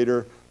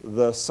creator,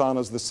 the Son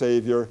as the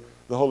Savior,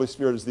 the Holy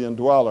Spirit as the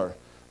indweller.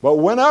 But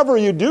whenever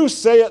you do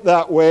say it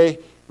that way,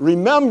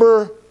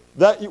 remember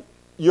that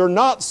you're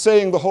not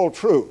saying the whole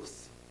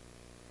truth.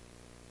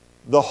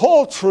 The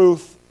whole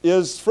truth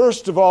is,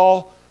 first of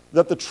all,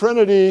 that the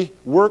Trinity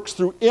works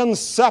through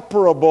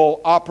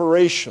inseparable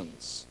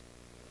operations.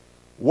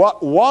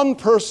 What one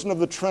person of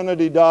the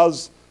Trinity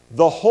does,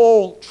 the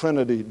whole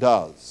Trinity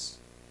does.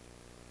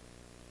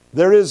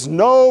 There is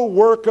no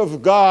work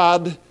of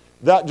God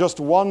that just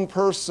one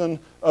person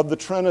of the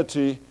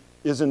Trinity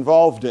is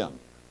involved in.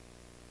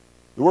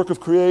 The work of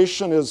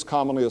creation is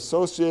commonly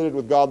associated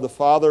with God the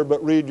Father,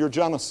 but read your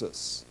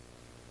Genesis.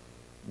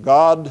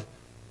 God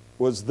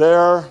was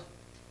there,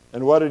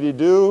 and what did He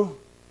do?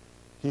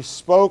 He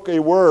spoke a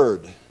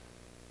word,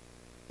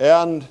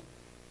 and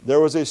there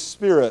was a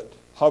spirit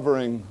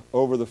hovering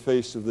over the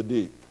face of the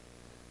deep.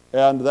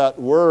 And that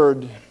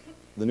word,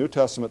 the New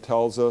Testament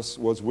tells us,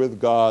 was with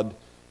God,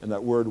 and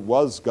that word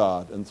was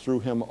God, and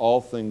through Him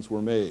all things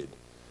were made.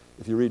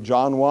 If you read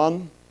John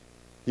 1,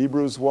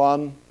 Hebrews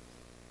 1,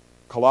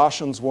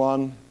 Colossians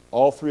 1,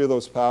 all three of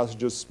those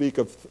passages speak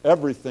of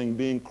everything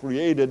being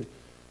created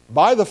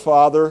by the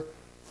Father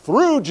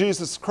through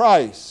Jesus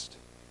Christ.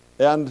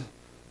 And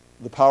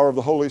the power of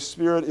the Holy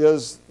Spirit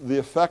is the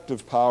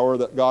effective power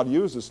that God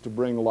uses to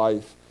bring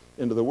life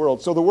into the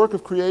world. So the work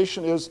of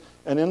creation is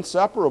an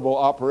inseparable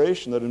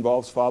operation that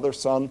involves Father,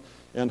 Son,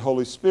 and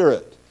Holy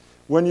Spirit.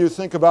 When you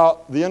think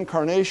about the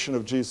incarnation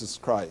of Jesus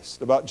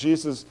Christ, about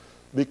Jesus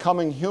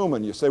becoming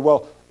human, you say,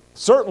 well,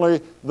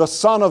 certainly the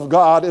Son of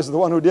God is the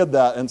one who did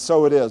that, and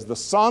so it is. The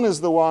Son is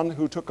the one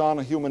who took on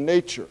a human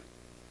nature.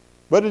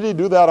 But did He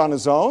do that on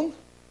His own?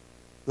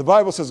 The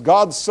Bible says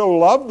God so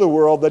loved the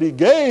world that He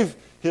gave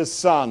His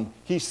Son.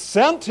 He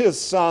sent His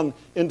Son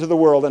into the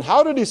world. And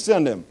how did He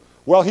send Him?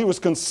 Well, He was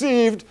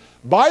conceived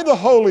by the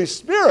Holy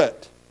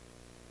Spirit.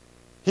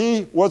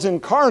 He was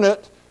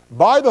incarnate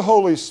by the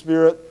Holy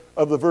Spirit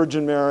of the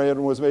Virgin Mary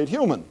and was made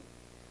human.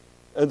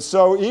 And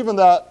so even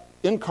that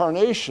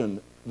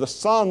incarnation, the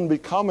Son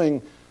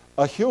becoming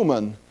a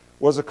human,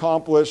 was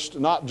accomplished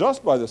not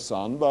just by the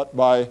Son, but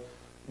by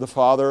the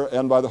Father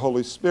and by the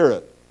Holy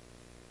Spirit.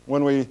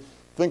 When we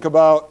think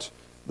about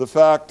the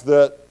fact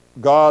that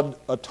God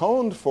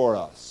atoned for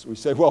us, we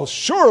say, well,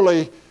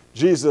 surely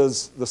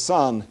Jesus, the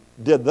Son,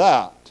 did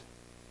that.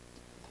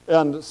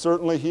 And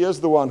certainly He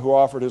is the one who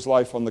offered His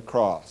life on the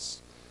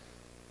cross.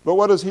 But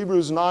what does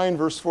Hebrews 9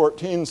 verse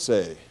 14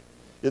 say?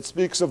 It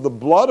speaks of the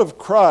blood of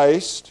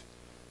Christ,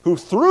 who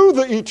through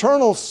the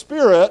eternal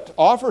Spirit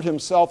offered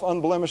Himself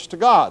unblemished to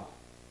God.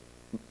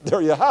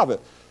 There you have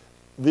it.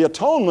 The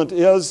atonement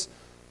is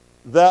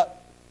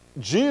that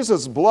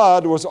Jesus'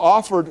 blood was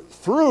offered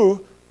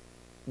through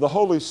the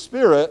Holy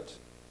Spirit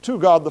to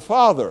God the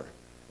Father.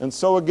 And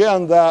so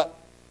again, that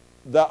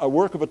a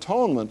work of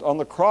atonement on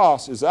the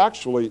cross is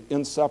actually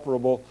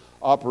inseparable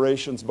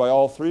operations by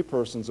all three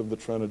persons of the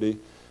Trinity,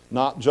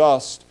 not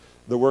just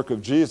the work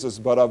of Jesus,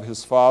 but of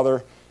His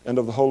Father and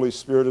of the Holy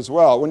Spirit as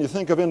well. When you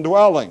think of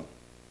indwelling,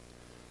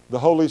 the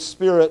Holy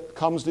Spirit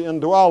comes to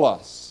indwell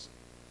us.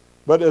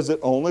 But is it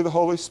only the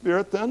Holy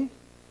Spirit then?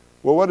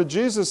 Well, what did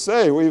Jesus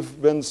say?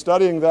 We've been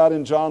studying that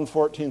in John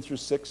 14 through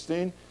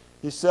 16.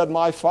 He said,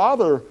 my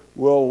Father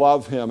will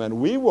love Him, and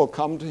we will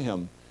come to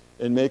Him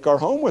and make our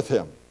home with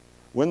Him.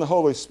 When the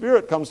Holy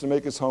Spirit comes to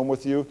make His home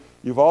with you,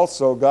 you've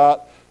also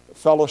got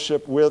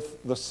fellowship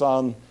with the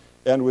Son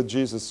and with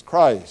Jesus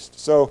Christ.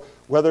 So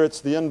whether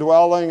it's the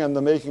indwelling and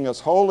the making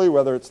us holy,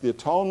 whether it's the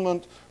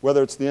atonement,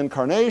 whether it's the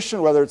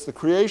incarnation, whether it's the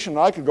creation,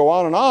 I could go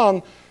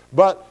on,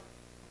 but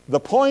the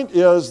point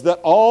is that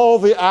all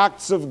the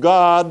acts of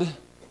God,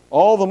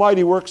 all the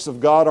mighty works of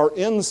God are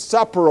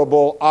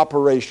inseparable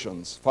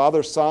operations.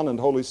 Father, Son, and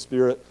Holy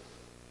Spirit,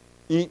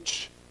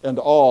 each and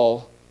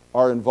all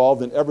are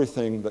involved in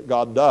everything that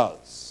God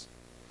does.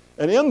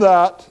 And in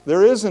that,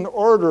 there is an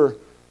order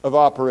of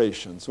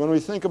operations. When we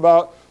think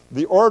about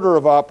the order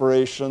of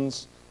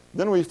operations,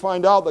 then we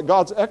find out that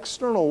God's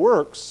external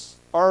works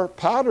are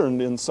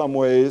patterned in some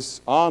ways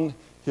on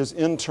His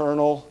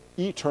internal,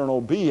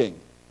 eternal being.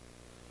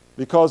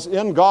 Because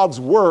in God's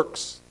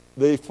works,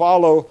 they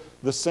follow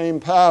the same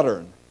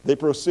pattern. They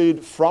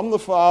proceed from the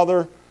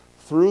Father,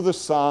 through the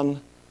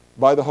Son,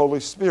 by the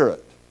Holy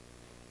Spirit.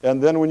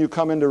 And then when you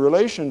come into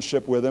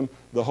relationship with Him,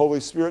 the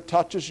Holy Spirit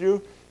touches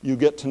you, you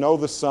get to know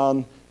the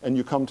Son, and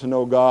you come to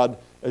know God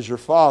as your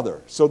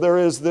Father. So there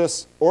is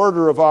this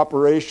order of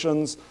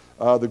operations.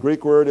 The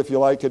Greek word, if you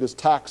like it, is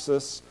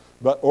taxis,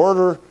 but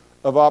order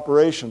of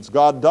operations.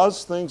 God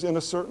does things in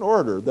a certain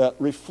order that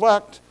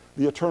reflect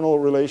the eternal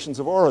relations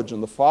of origin.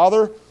 The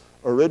Father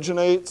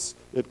originates,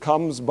 it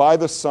comes by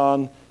the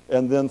Son,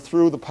 and then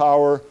through the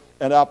power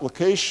and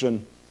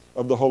application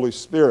of the Holy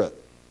Spirit.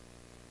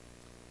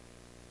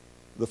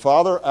 The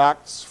Father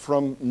acts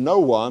from no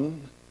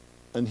one,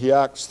 and he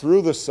acts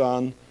through the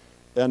Son,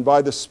 and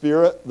by the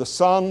Spirit. The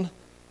Son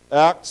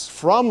acts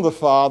from the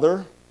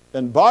Father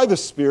and by the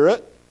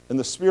Spirit, and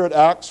the Spirit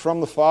acts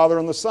from the Father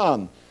and the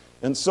Son.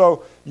 And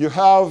so you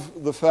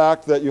have the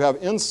fact that you have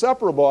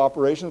inseparable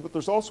operations, but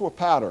there's also a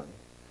pattern.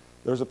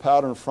 There's a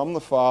pattern from the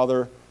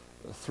Father,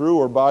 through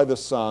or by the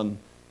Son,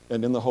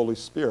 and in the Holy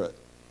Spirit.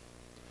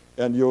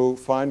 And you'll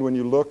find when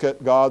you look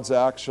at God's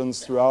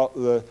actions throughout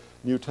the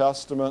New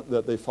Testament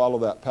that they follow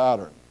that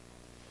pattern.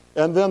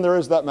 And then there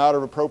is that matter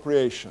of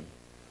appropriation.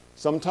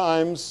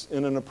 Sometimes,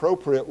 in an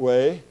appropriate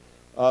way,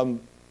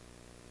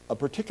 a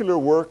particular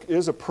work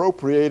is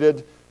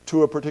appropriated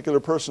to a particular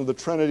person of the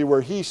Trinity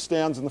where he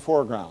stands in the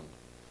foreground.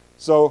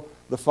 So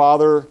the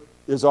Father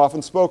is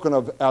often spoken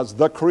of as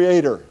the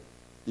Creator,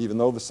 even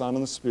though the Son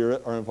and the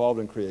Spirit are involved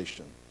in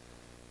creation.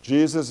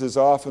 Jesus is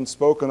often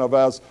spoken of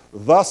as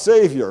the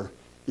Savior,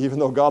 even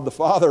though God the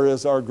Father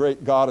is our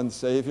great God and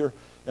Savior,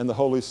 and the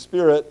Holy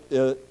Spirit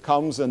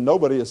comes and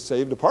nobody is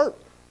saved apart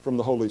from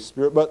the Holy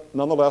Spirit. But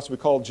nonetheless, we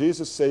call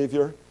Jesus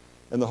Savior,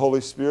 and the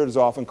Holy Spirit is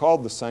often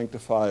called the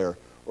Sanctifier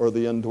or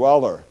the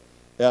Indweller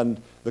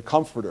and the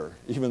Comforter,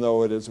 even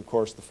though it is, of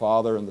course, the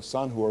Father and the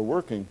Son who are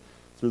working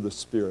through the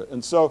Spirit.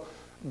 And so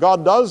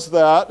God does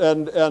that,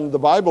 and the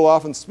Bible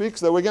often speaks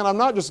that way. Again, I'm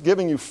not just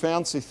giving you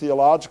fancy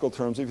theological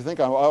terms. If you think,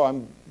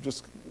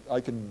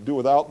 I could do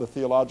without the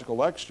theological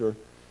lecture,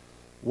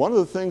 one of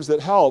the things that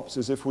helps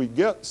is if we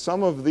get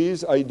some of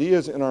these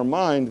ideas in our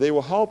mind, they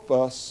will help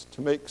us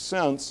to make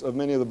sense of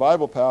many of the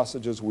Bible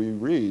passages we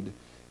read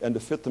and to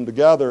fit them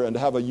together and to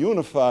have a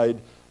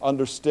unified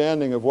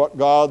understanding of what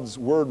God's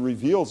Word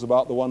reveals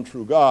about the one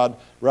true God,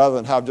 rather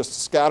than have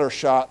just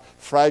scattershot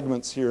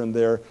fragments here and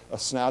there, a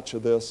snatch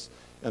of this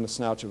and a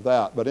snatch of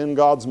that. But in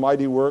God's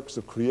mighty works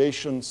of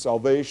creation,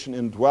 salvation,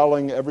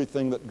 indwelling,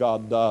 everything that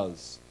God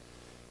does,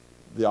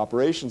 the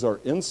operations are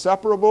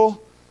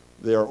inseparable.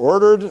 They are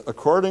ordered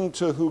according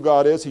to who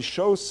God is. He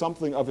shows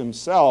something of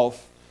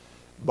himself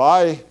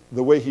by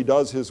the way he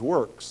does his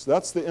works.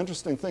 That's the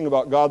interesting thing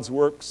about God's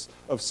works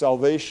of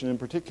salvation in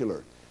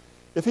particular.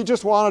 If he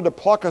just wanted to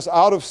pluck us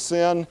out of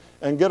sin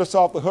and get us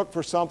off the hook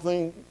for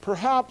something,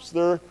 perhaps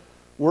there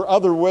were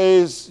other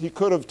ways he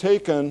could have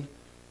taken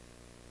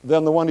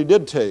than the one he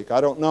did take.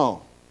 I don't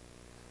know.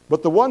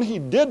 But the one he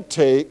did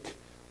take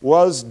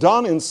was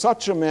done in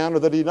such a manner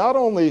that he not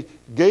only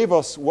gave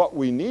us what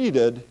we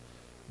needed,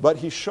 but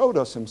he showed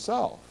us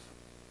himself.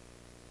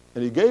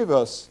 And he gave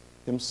us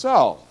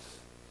himself.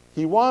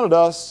 He wanted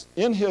us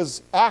in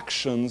his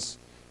actions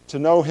to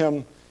know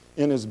him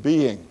in his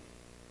being.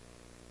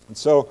 And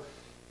so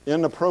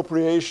in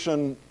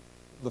appropriation,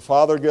 the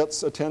Father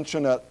gets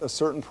attention at a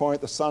certain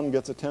point, the Son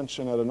gets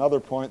attention at another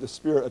point, the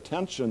Spirit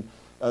attention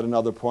at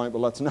another point. But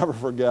let's never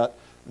forget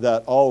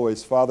that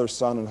always Father,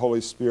 Son, and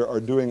Holy Spirit are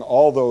doing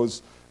all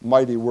those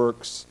mighty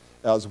works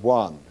as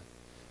one.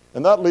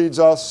 And that leads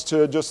us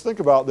to just think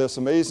about this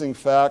amazing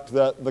fact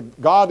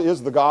that God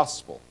is the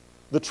gospel.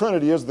 The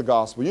Trinity is the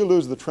gospel. You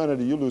lose the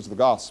Trinity, you lose the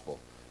gospel,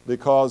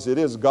 because it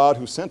is God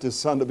who sent his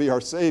Son to be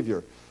our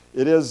Savior.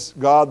 It is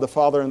God the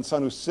Father and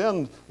Son who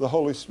send the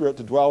Holy Spirit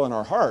to dwell in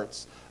our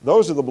hearts.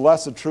 Those are the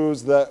blessed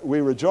truths that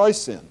we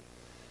rejoice in.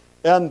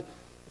 And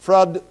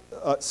Fred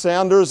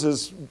Sanders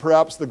is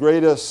perhaps the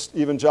greatest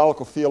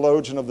evangelical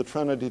theologian of the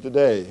Trinity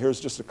today. Here's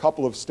just a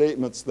couple of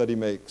statements that he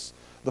makes.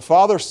 The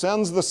Father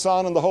sends the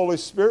Son and the Holy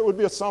Spirit would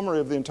be a summary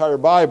of the entire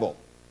Bible.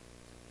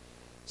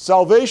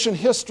 Salvation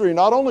history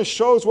not only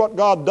shows what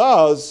God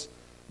does,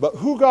 but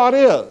who God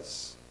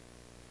is.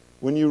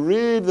 When you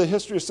read the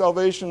history of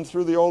salvation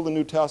through the Old and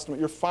New Testament,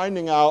 you're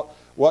finding out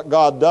what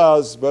God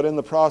does, but in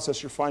the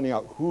process you're finding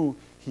out who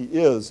he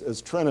is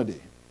as Trinity.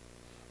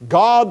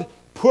 God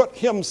put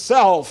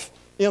himself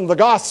in the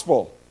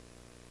gospel.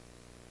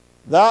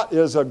 That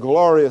is a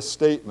glorious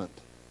statement,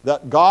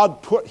 that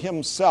God put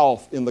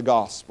himself in the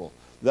gospel,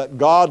 that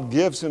God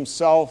gives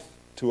himself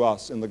to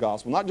us in the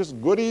gospel. Not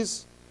just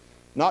goodies,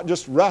 not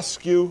just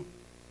rescue,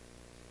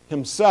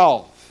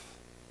 himself,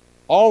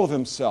 all of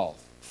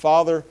himself,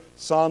 Father,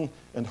 Son,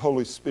 and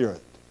Holy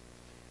Spirit.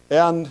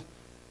 And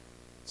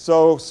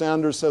so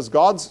Sanders says,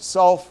 God's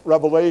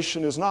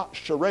self-revelation is not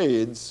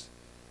charades,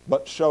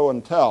 but show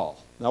and tell.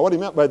 Now what he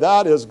meant by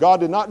that is God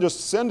did not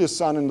just send his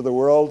Son into the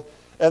world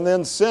and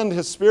then send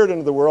his Spirit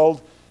into the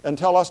world and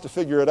tell us to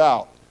figure it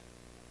out.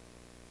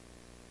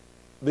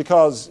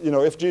 Because,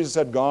 if Jesus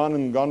had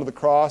gone to the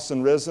cross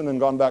and risen and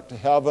gone back to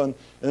heaven, and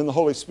then the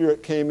Holy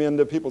Spirit came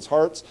into people's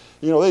hearts,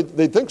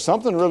 they'd think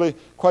something really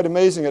quite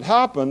amazing had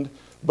happened,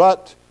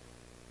 but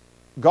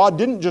God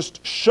didn't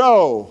just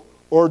show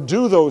or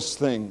do those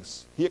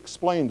things. He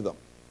explained them.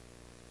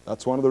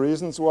 That's one of the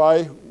reasons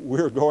why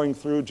we're going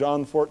through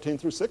John 14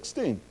 through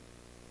 16.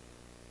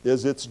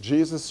 It's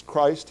Jesus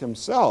Christ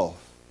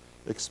himself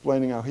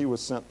explaining how he was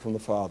sent from the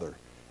Father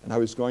and how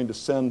he's going to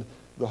send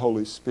the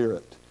Holy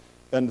Spirit.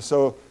 And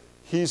so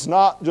He's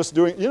not just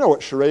doing, you know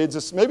what charades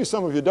is. Maybe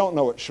some of you don't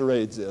know what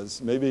charades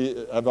is.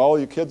 Maybe have all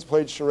you kids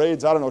played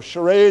charades? I don't know.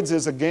 Charades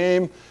is a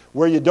game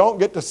where you don't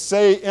get to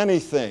say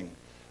anything,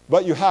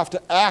 but you have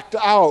to act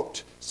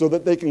out so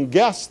that they can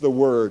guess the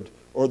word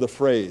or the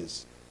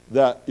phrase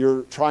that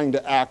you're trying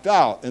to act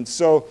out. And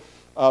so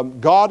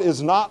God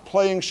is not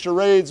playing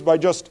charades by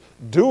just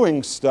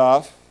doing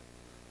stuff.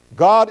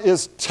 God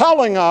is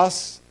telling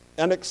us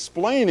and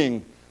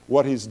explaining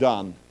what He's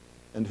done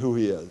and who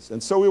He is.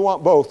 And so we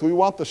want both. We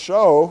want the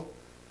show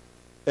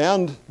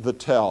and the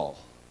tell.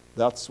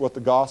 That's what the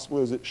gospel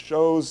is. It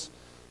shows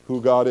who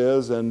God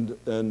is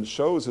and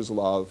shows His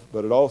love,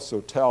 but it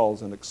also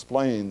tells and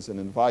explains and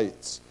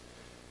invites.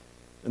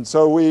 And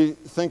so we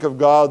think of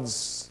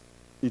God's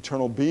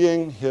eternal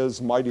being,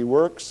 His mighty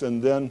works,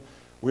 and then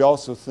we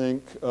also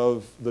think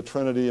of the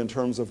Trinity in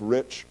terms of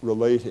rich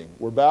relating.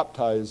 We're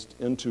baptized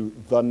into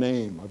the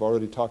name. I've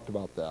already talked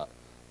about that.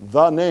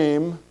 The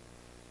name,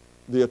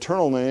 the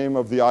eternal name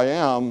of the I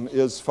Am,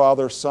 is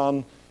Father,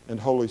 Son, and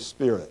Holy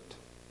Spirit.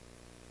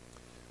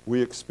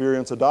 We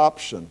experience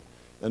adoption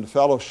and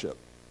fellowship.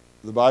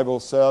 The Bible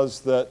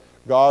says that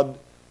God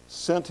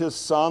sent His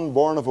Son,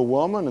 born of a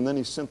woman, and then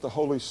He sent the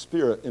Holy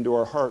Spirit into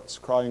our hearts,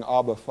 crying,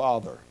 Abba,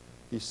 Father.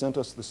 He sent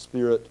us the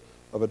Spirit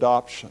of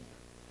adoption.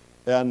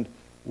 And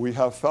we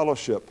have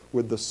fellowship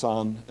with the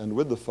Son and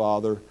with the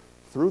Father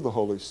through the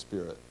Holy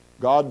Spirit.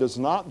 God does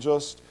not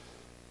just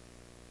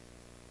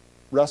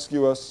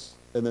rescue us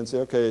and then say,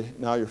 okay,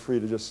 now you're free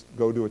to just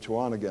go do what you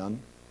want again.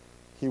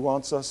 He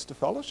wants us to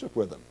fellowship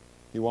with Him.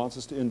 He wants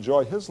us to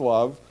enjoy His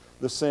love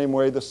the same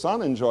way the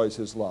Son enjoys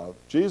His love.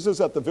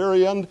 Jesus, at the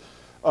very end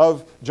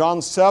of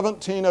John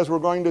 17, as we're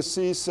going to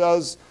see,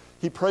 says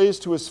He prays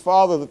to His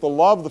Father that the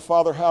love the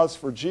Father has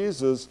for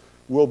Jesus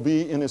will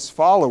be in His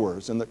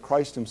followers and that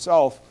Christ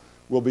Himself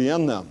will be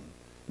in them.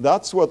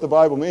 That's what the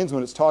Bible means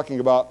when it's talking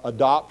about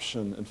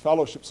adoption and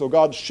fellowship. So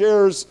God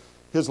shares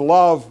His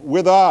love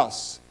with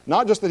us.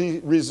 Not just that He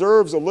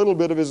reserves a little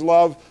bit of His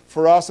love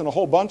for us and a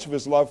whole bunch of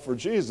His love for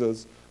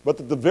Jesus, but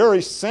that the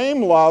very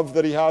same love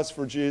that He has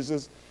for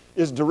Jesus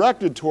is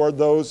directed toward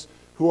those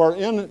who are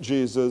in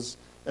Jesus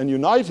and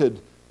united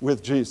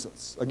with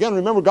Jesus. Again,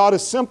 remember, God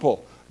is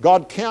simple.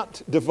 God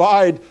can't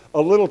divide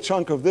a little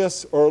chunk of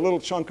this or a little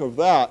chunk of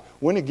that.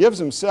 When He gives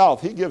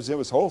Himself, He gives Him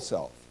His whole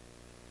self.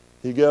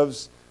 He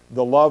gives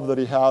the love that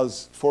He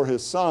has for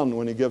His Son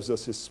when He gives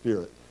us His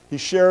Spirit. He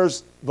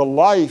shares the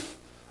life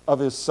of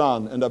His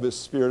Son and of His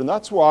Spirit, and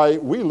that's why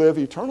we live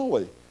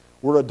eternally.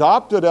 We're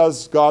adopted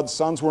as God's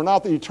sons. We're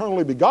not the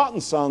eternally begotten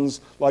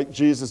sons like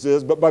Jesus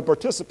is, but by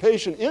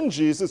participation in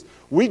Jesus,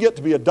 we get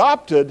to be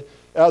adopted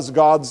as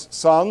God's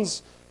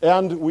sons,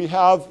 and we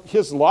have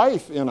His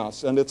life in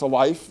us, and it's a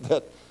life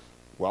that,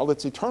 well,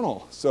 it's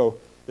eternal, so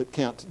it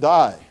can't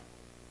die.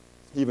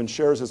 He even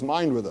shares His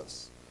mind with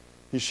us.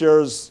 He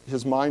shares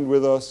His mind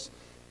with us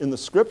in the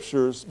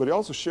Scriptures, but He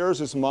also shares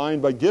His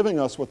mind by giving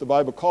us what the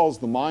Bible calls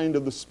the mind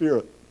of the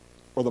Spirit,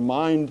 or the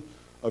mind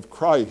of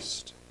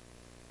Christ.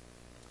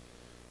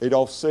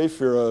 Adolf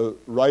Safier,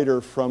 a writer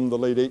from the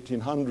late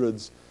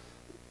 1800s,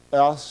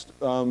 asked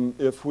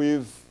if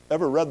we've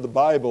ever read the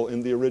Bible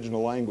in the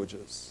original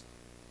languages.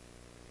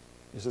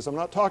 He says, I'm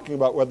not talking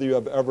about whether you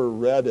have ever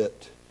read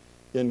it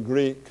in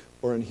Greek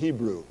or in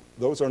Hebrew.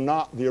 Those are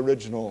not the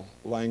original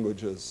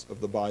languages of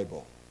the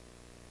Bible.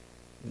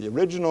 The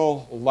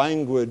original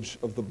language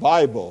of the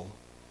Bible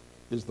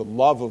is the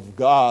love of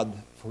God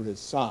for His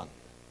Son.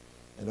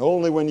 And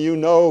only when you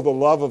know the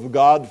love of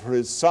God for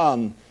His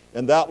Son,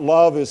 and that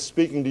love is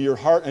speaking to your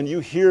heart, and you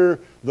hear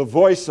the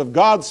voice of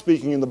God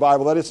speaking in the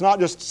Bible, that it's not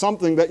just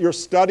something that you're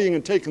studying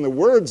and taking the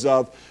words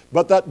of,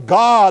 but that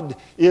God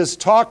is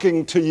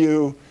talking to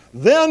you,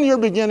 then you're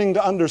beginning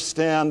to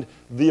understand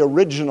the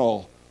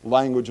original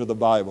language of the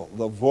Bible,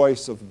 the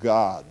voice of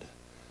God,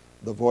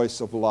 the voice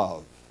of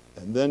love.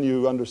 And then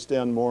you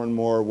understand more and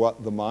more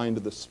what the mind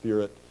of the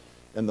Spirit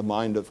and the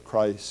mind of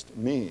Christ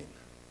mean.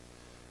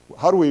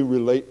 How do we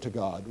relate to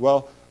God?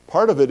 Well,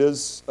 part of it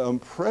is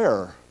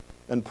prayer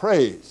and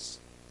praise.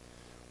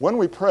 When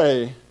we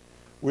pray,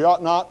 we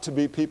ought not to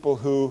be people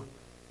who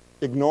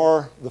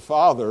ignore the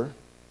Father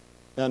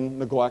and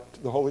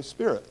neglect the Holy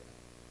Spirit.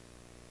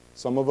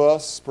 Some of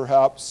us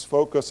perhaps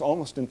focus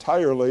almost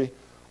entirely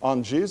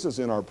on Jesus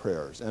in our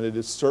prayers, and it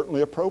is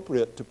certainly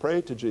appropriate to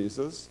pray to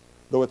Jesus,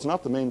 though it's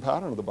not the main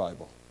pattern of the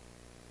Bible.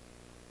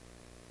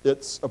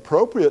 It's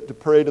appropriate to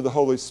pray to the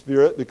Holy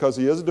Spirit because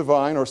He is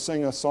divine, or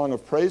sing a song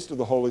of praise to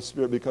the Holy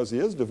Spirit because He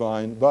is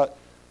divine, but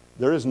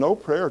there is no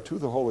prayer to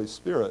the Holy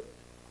Spirit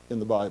in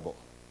the Bible.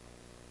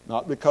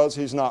 Not because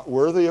He's not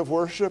worthy of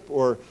worship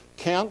or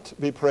can't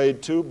be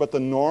prayed to, but the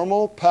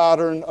normal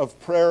pattern of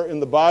prayer in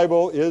the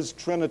Bible is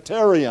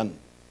Trinitarian.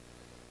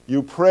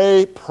 You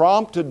pray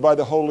prompted by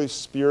the Holy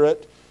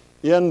Spirit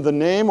in the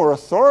name or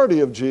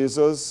authority of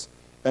Jesus,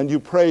 and you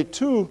pray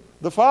to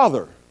the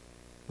Father.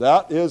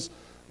 That is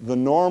the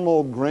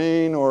normal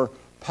grain or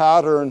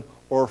pattern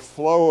or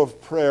flow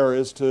of prayer,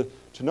 is to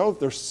know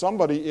that there's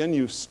somebody in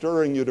you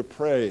stirring you to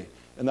pray,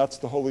 and that's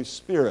the Holy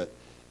Spirit.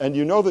 And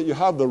you know that you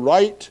have the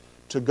right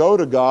to go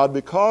to God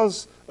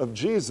because of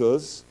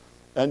Jesus,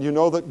 and you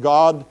know that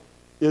God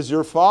is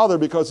your Father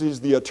because He's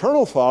the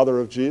eternal Father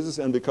of Jesus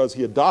and because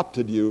He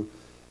adopted you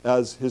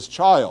as His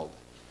child.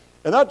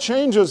 And that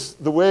changes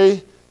the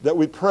way that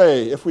we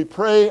pray. If we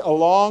pray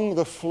along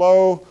the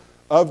flow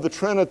of the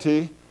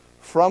Trinity,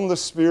 from the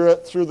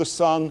Spirit through the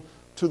Son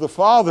to the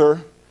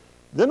Father,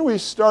 then we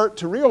start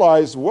to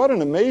realize what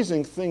an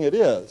amazing thing it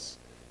is.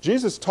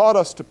 Jesus taught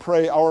us to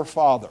pray, Our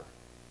Father.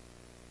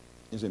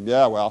 You say,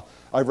 yeah, well,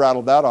 I've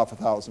rattled that off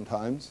 1,000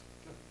 times.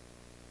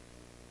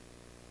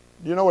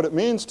 Do you know what it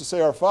means to say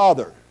Our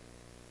Father?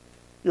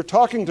 You're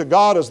talking to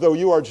God as though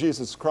you are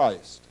Jesus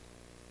Christ.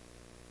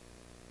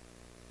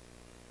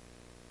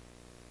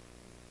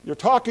 You're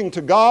talking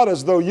to God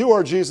as though you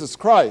are Jesus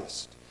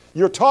Christ.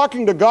 You're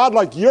talking to God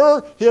like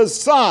you're His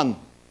Son.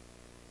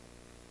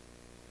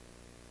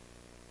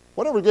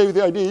 Whatever gave you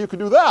the idea you could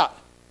do that?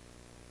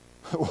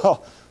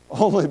 Well,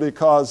 only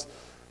because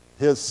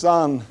His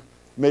Son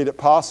made it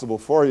possible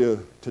for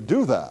you to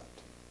do that,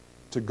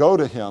 to go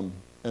to Him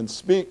and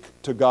speak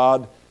to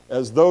God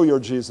as though you're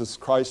Jesus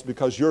Christ,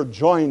 because you're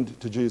joined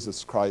to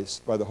Jesus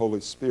Christ by the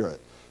Holy Spirit.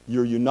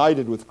 You're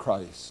united with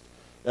Christ.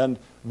 And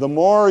the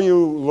more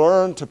you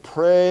learn to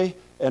pray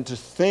and to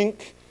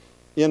think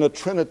in a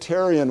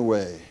Trinitarian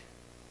way,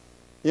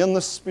 in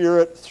the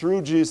Spirit,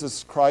 through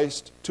Jesus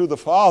Christ, to the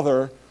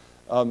Father,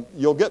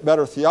 you'll get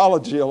better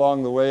theology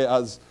along the way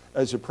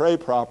as you pray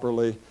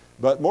properly.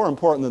 But more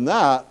important than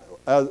that,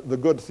 the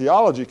good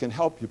theology can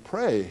help you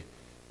pray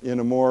in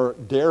a more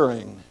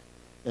daring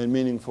and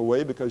meaningful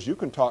way, because you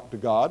can talk to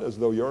God as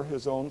though you're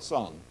His own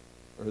son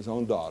or His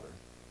own daughter,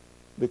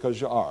 because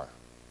you are.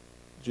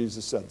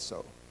 Jesus said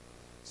so.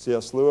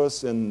 C.S.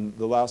 Lewis, in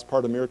the last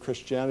part of Mere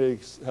Christianity,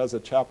 has a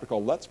chapter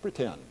called Let's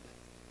Pretend.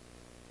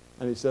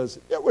 And he says,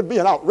 it would be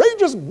an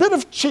outrageous bit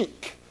of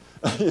cheek,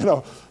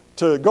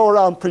 to go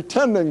around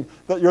pretending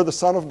that you're the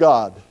Son of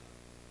God,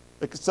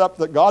 except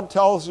that God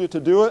tells you to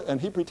do it, and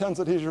He pretends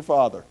that He's your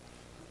Father.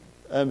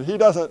 And He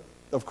doesn't,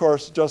 of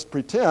course, just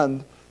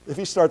pretend. If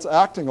He starts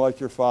acting like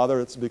your Father,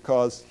 it's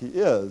because He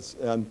is.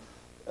 And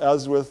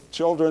as with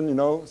children,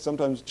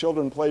 sometimes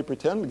children play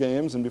pretend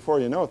games, and before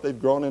you know it, they've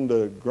grown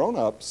into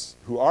grown-ups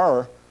who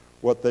are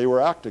what they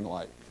were acting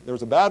like.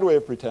 There's a bad way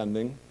of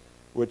pretending,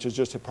 which is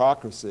just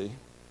hypocrisy.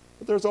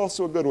 But there's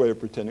also a good way of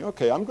pretending.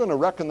 Okay, I'm going to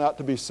reckon that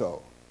to be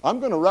so. I'm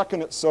going to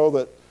reckon it so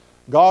that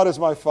God is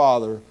my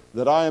Father,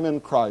 that I am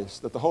in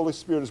Christ, that the Holy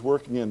Spirit is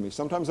working in me.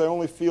 Sometimes I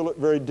only feel it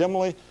very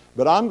dimly,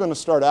 but I'm going to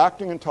start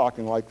acting and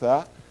talking like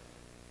that.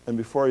 And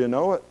before you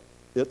know it,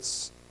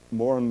 it's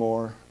more and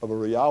more of a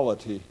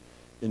reality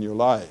in your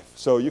life.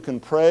 So you can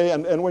pray,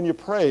 and when you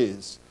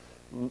praise,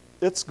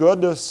 it's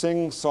good to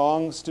sing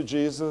songs to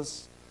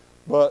Jesus,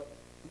 but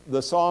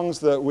the songs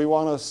that we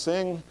want to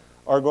sing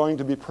are going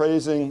to be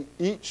praising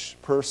each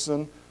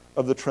person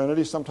of the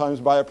Trinity, sometimes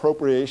by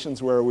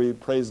appropriations where we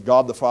praise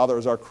God the Father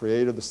as our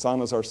Creator, the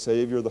Son as our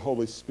Savior, the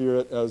Holy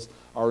Spirit as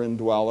our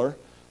indweller,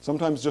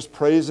 sometimes just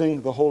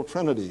praising the whole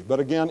Trinity. But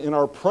again, in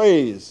our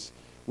praise,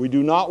 we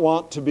do not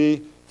want to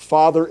be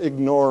Father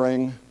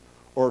ignoring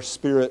or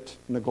Spirit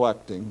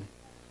neglecting.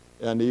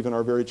 And even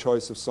our very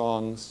choice of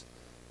songs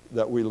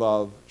that we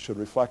love should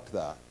reflect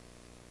that.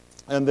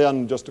 And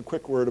then just a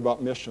quick word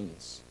about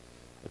missions.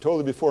 I told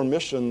you before,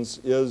 missions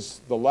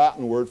is the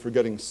Latin word for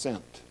getting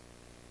sent.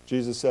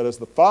 Jesus said, as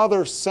the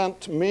Father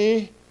sent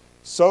me,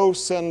 so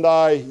send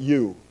I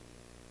you.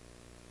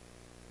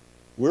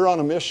 We're on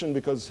a mission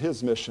because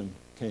His mission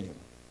came.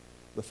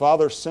 The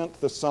Father sent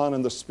the Son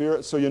and the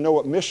Spirit, so you know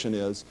what mission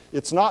is.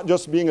 It's not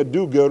just being a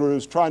do-gooder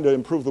who's trying to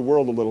improve the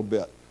world a little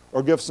bit,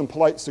 or give some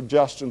polite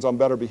suggestions on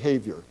better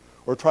behavior,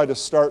 or try to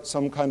start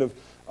some kind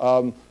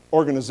of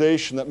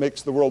organization that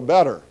makes the world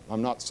better.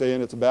 I'm not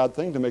saying it's a bad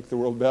thing to make the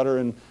world better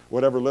in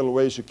whatever little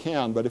ways you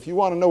can, but if you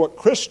want to know what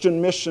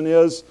Christian mission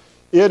is,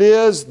 it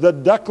is the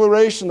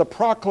declaration, the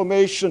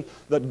proclamation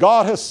that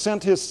God has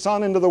sent His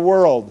Son into the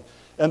world,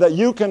 and that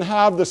you can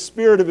have the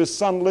Spirit of His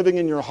Son living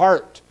in your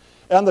heart.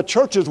 And the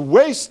church is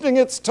wasting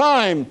its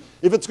time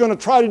if it's going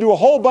to try to do a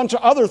whole bunch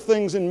of other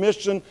things in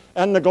mission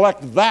and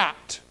neglect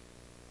that.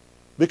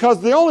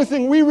 Because the only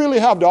thing we really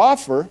have to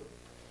offer,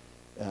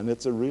 and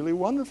it's a really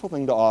wonderful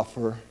thing to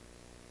offer,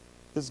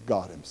 is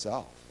God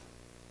Himself.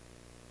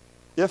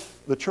 If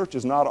the church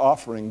is not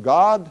offering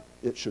God,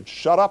 it should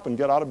shut up and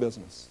get out of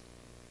business.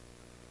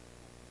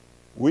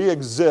 We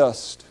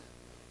exist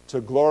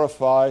to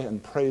glorify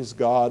and praise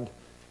God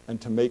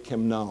and to make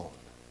Him known,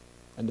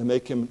 and to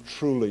make Him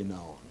truly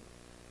known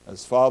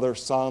as Father,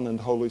 Son, and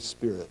Holy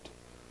Spirit.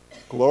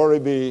 Glory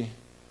be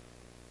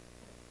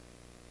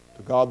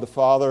to God the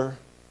Father,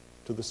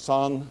 to the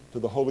Son, to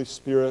the Holy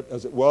Spirit,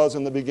 as it was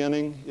in the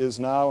beginning, is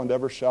now, and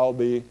ever shall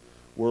be,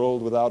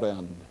 world without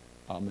end.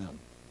 Amen.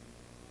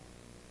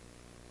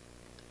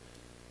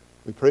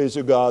 We praise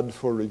you, God,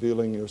 for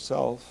revealing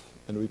yourself,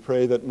 and we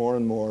pray that more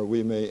and more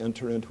we may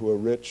enter into a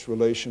rich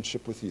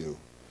relationship with you.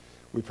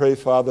 We pray,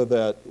 Father,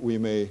 that we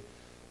may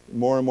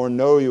more and more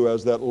know you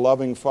as that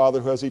loving Father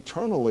who has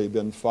eternally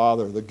been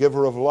Father, the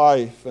giver of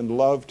life and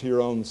love to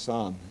your own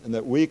Son, and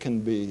that we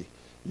can be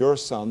your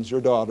sons,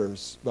 your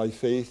daughters, by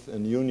faith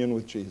and union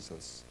with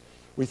Jesus.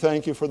 We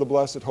thank you for the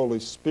blessed Holy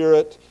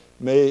Spirit.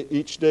 May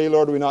each day,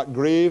 Lord, we not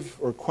grieve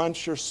or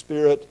quench your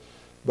Spirit,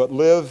 but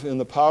live in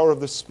the power of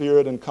the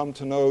Spirit and come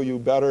to know you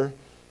better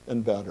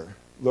and better.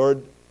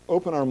 Lord,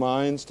 open our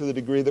minds to the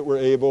degree that we're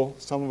able.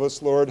 Some of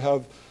us, Lord,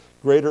 have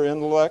greater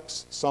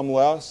intellects, some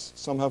less.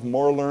 Some have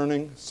more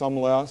learning, some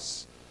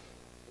less.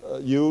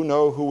 You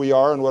know who we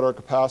are and what our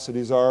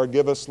capacities are.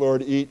 Give us,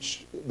 Lord,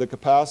 each the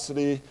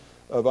capacity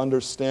of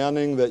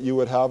understanding that you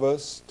would have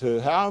us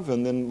to have,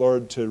 and then,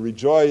 Lord, to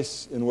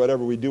rejoice in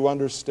whatever we do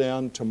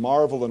understand, to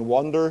marvel and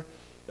wonder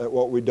at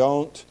what we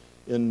don't,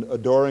 in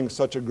adoring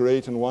such a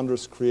great and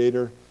wondrous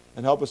Creator,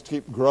 and help us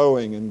keep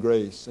growing in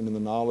grace and in the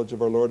knowledge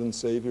of our Lord and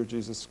Savior,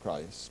 Jesus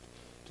Christ.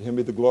 To him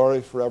be the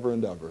glory forever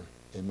and ever.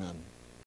 Amen.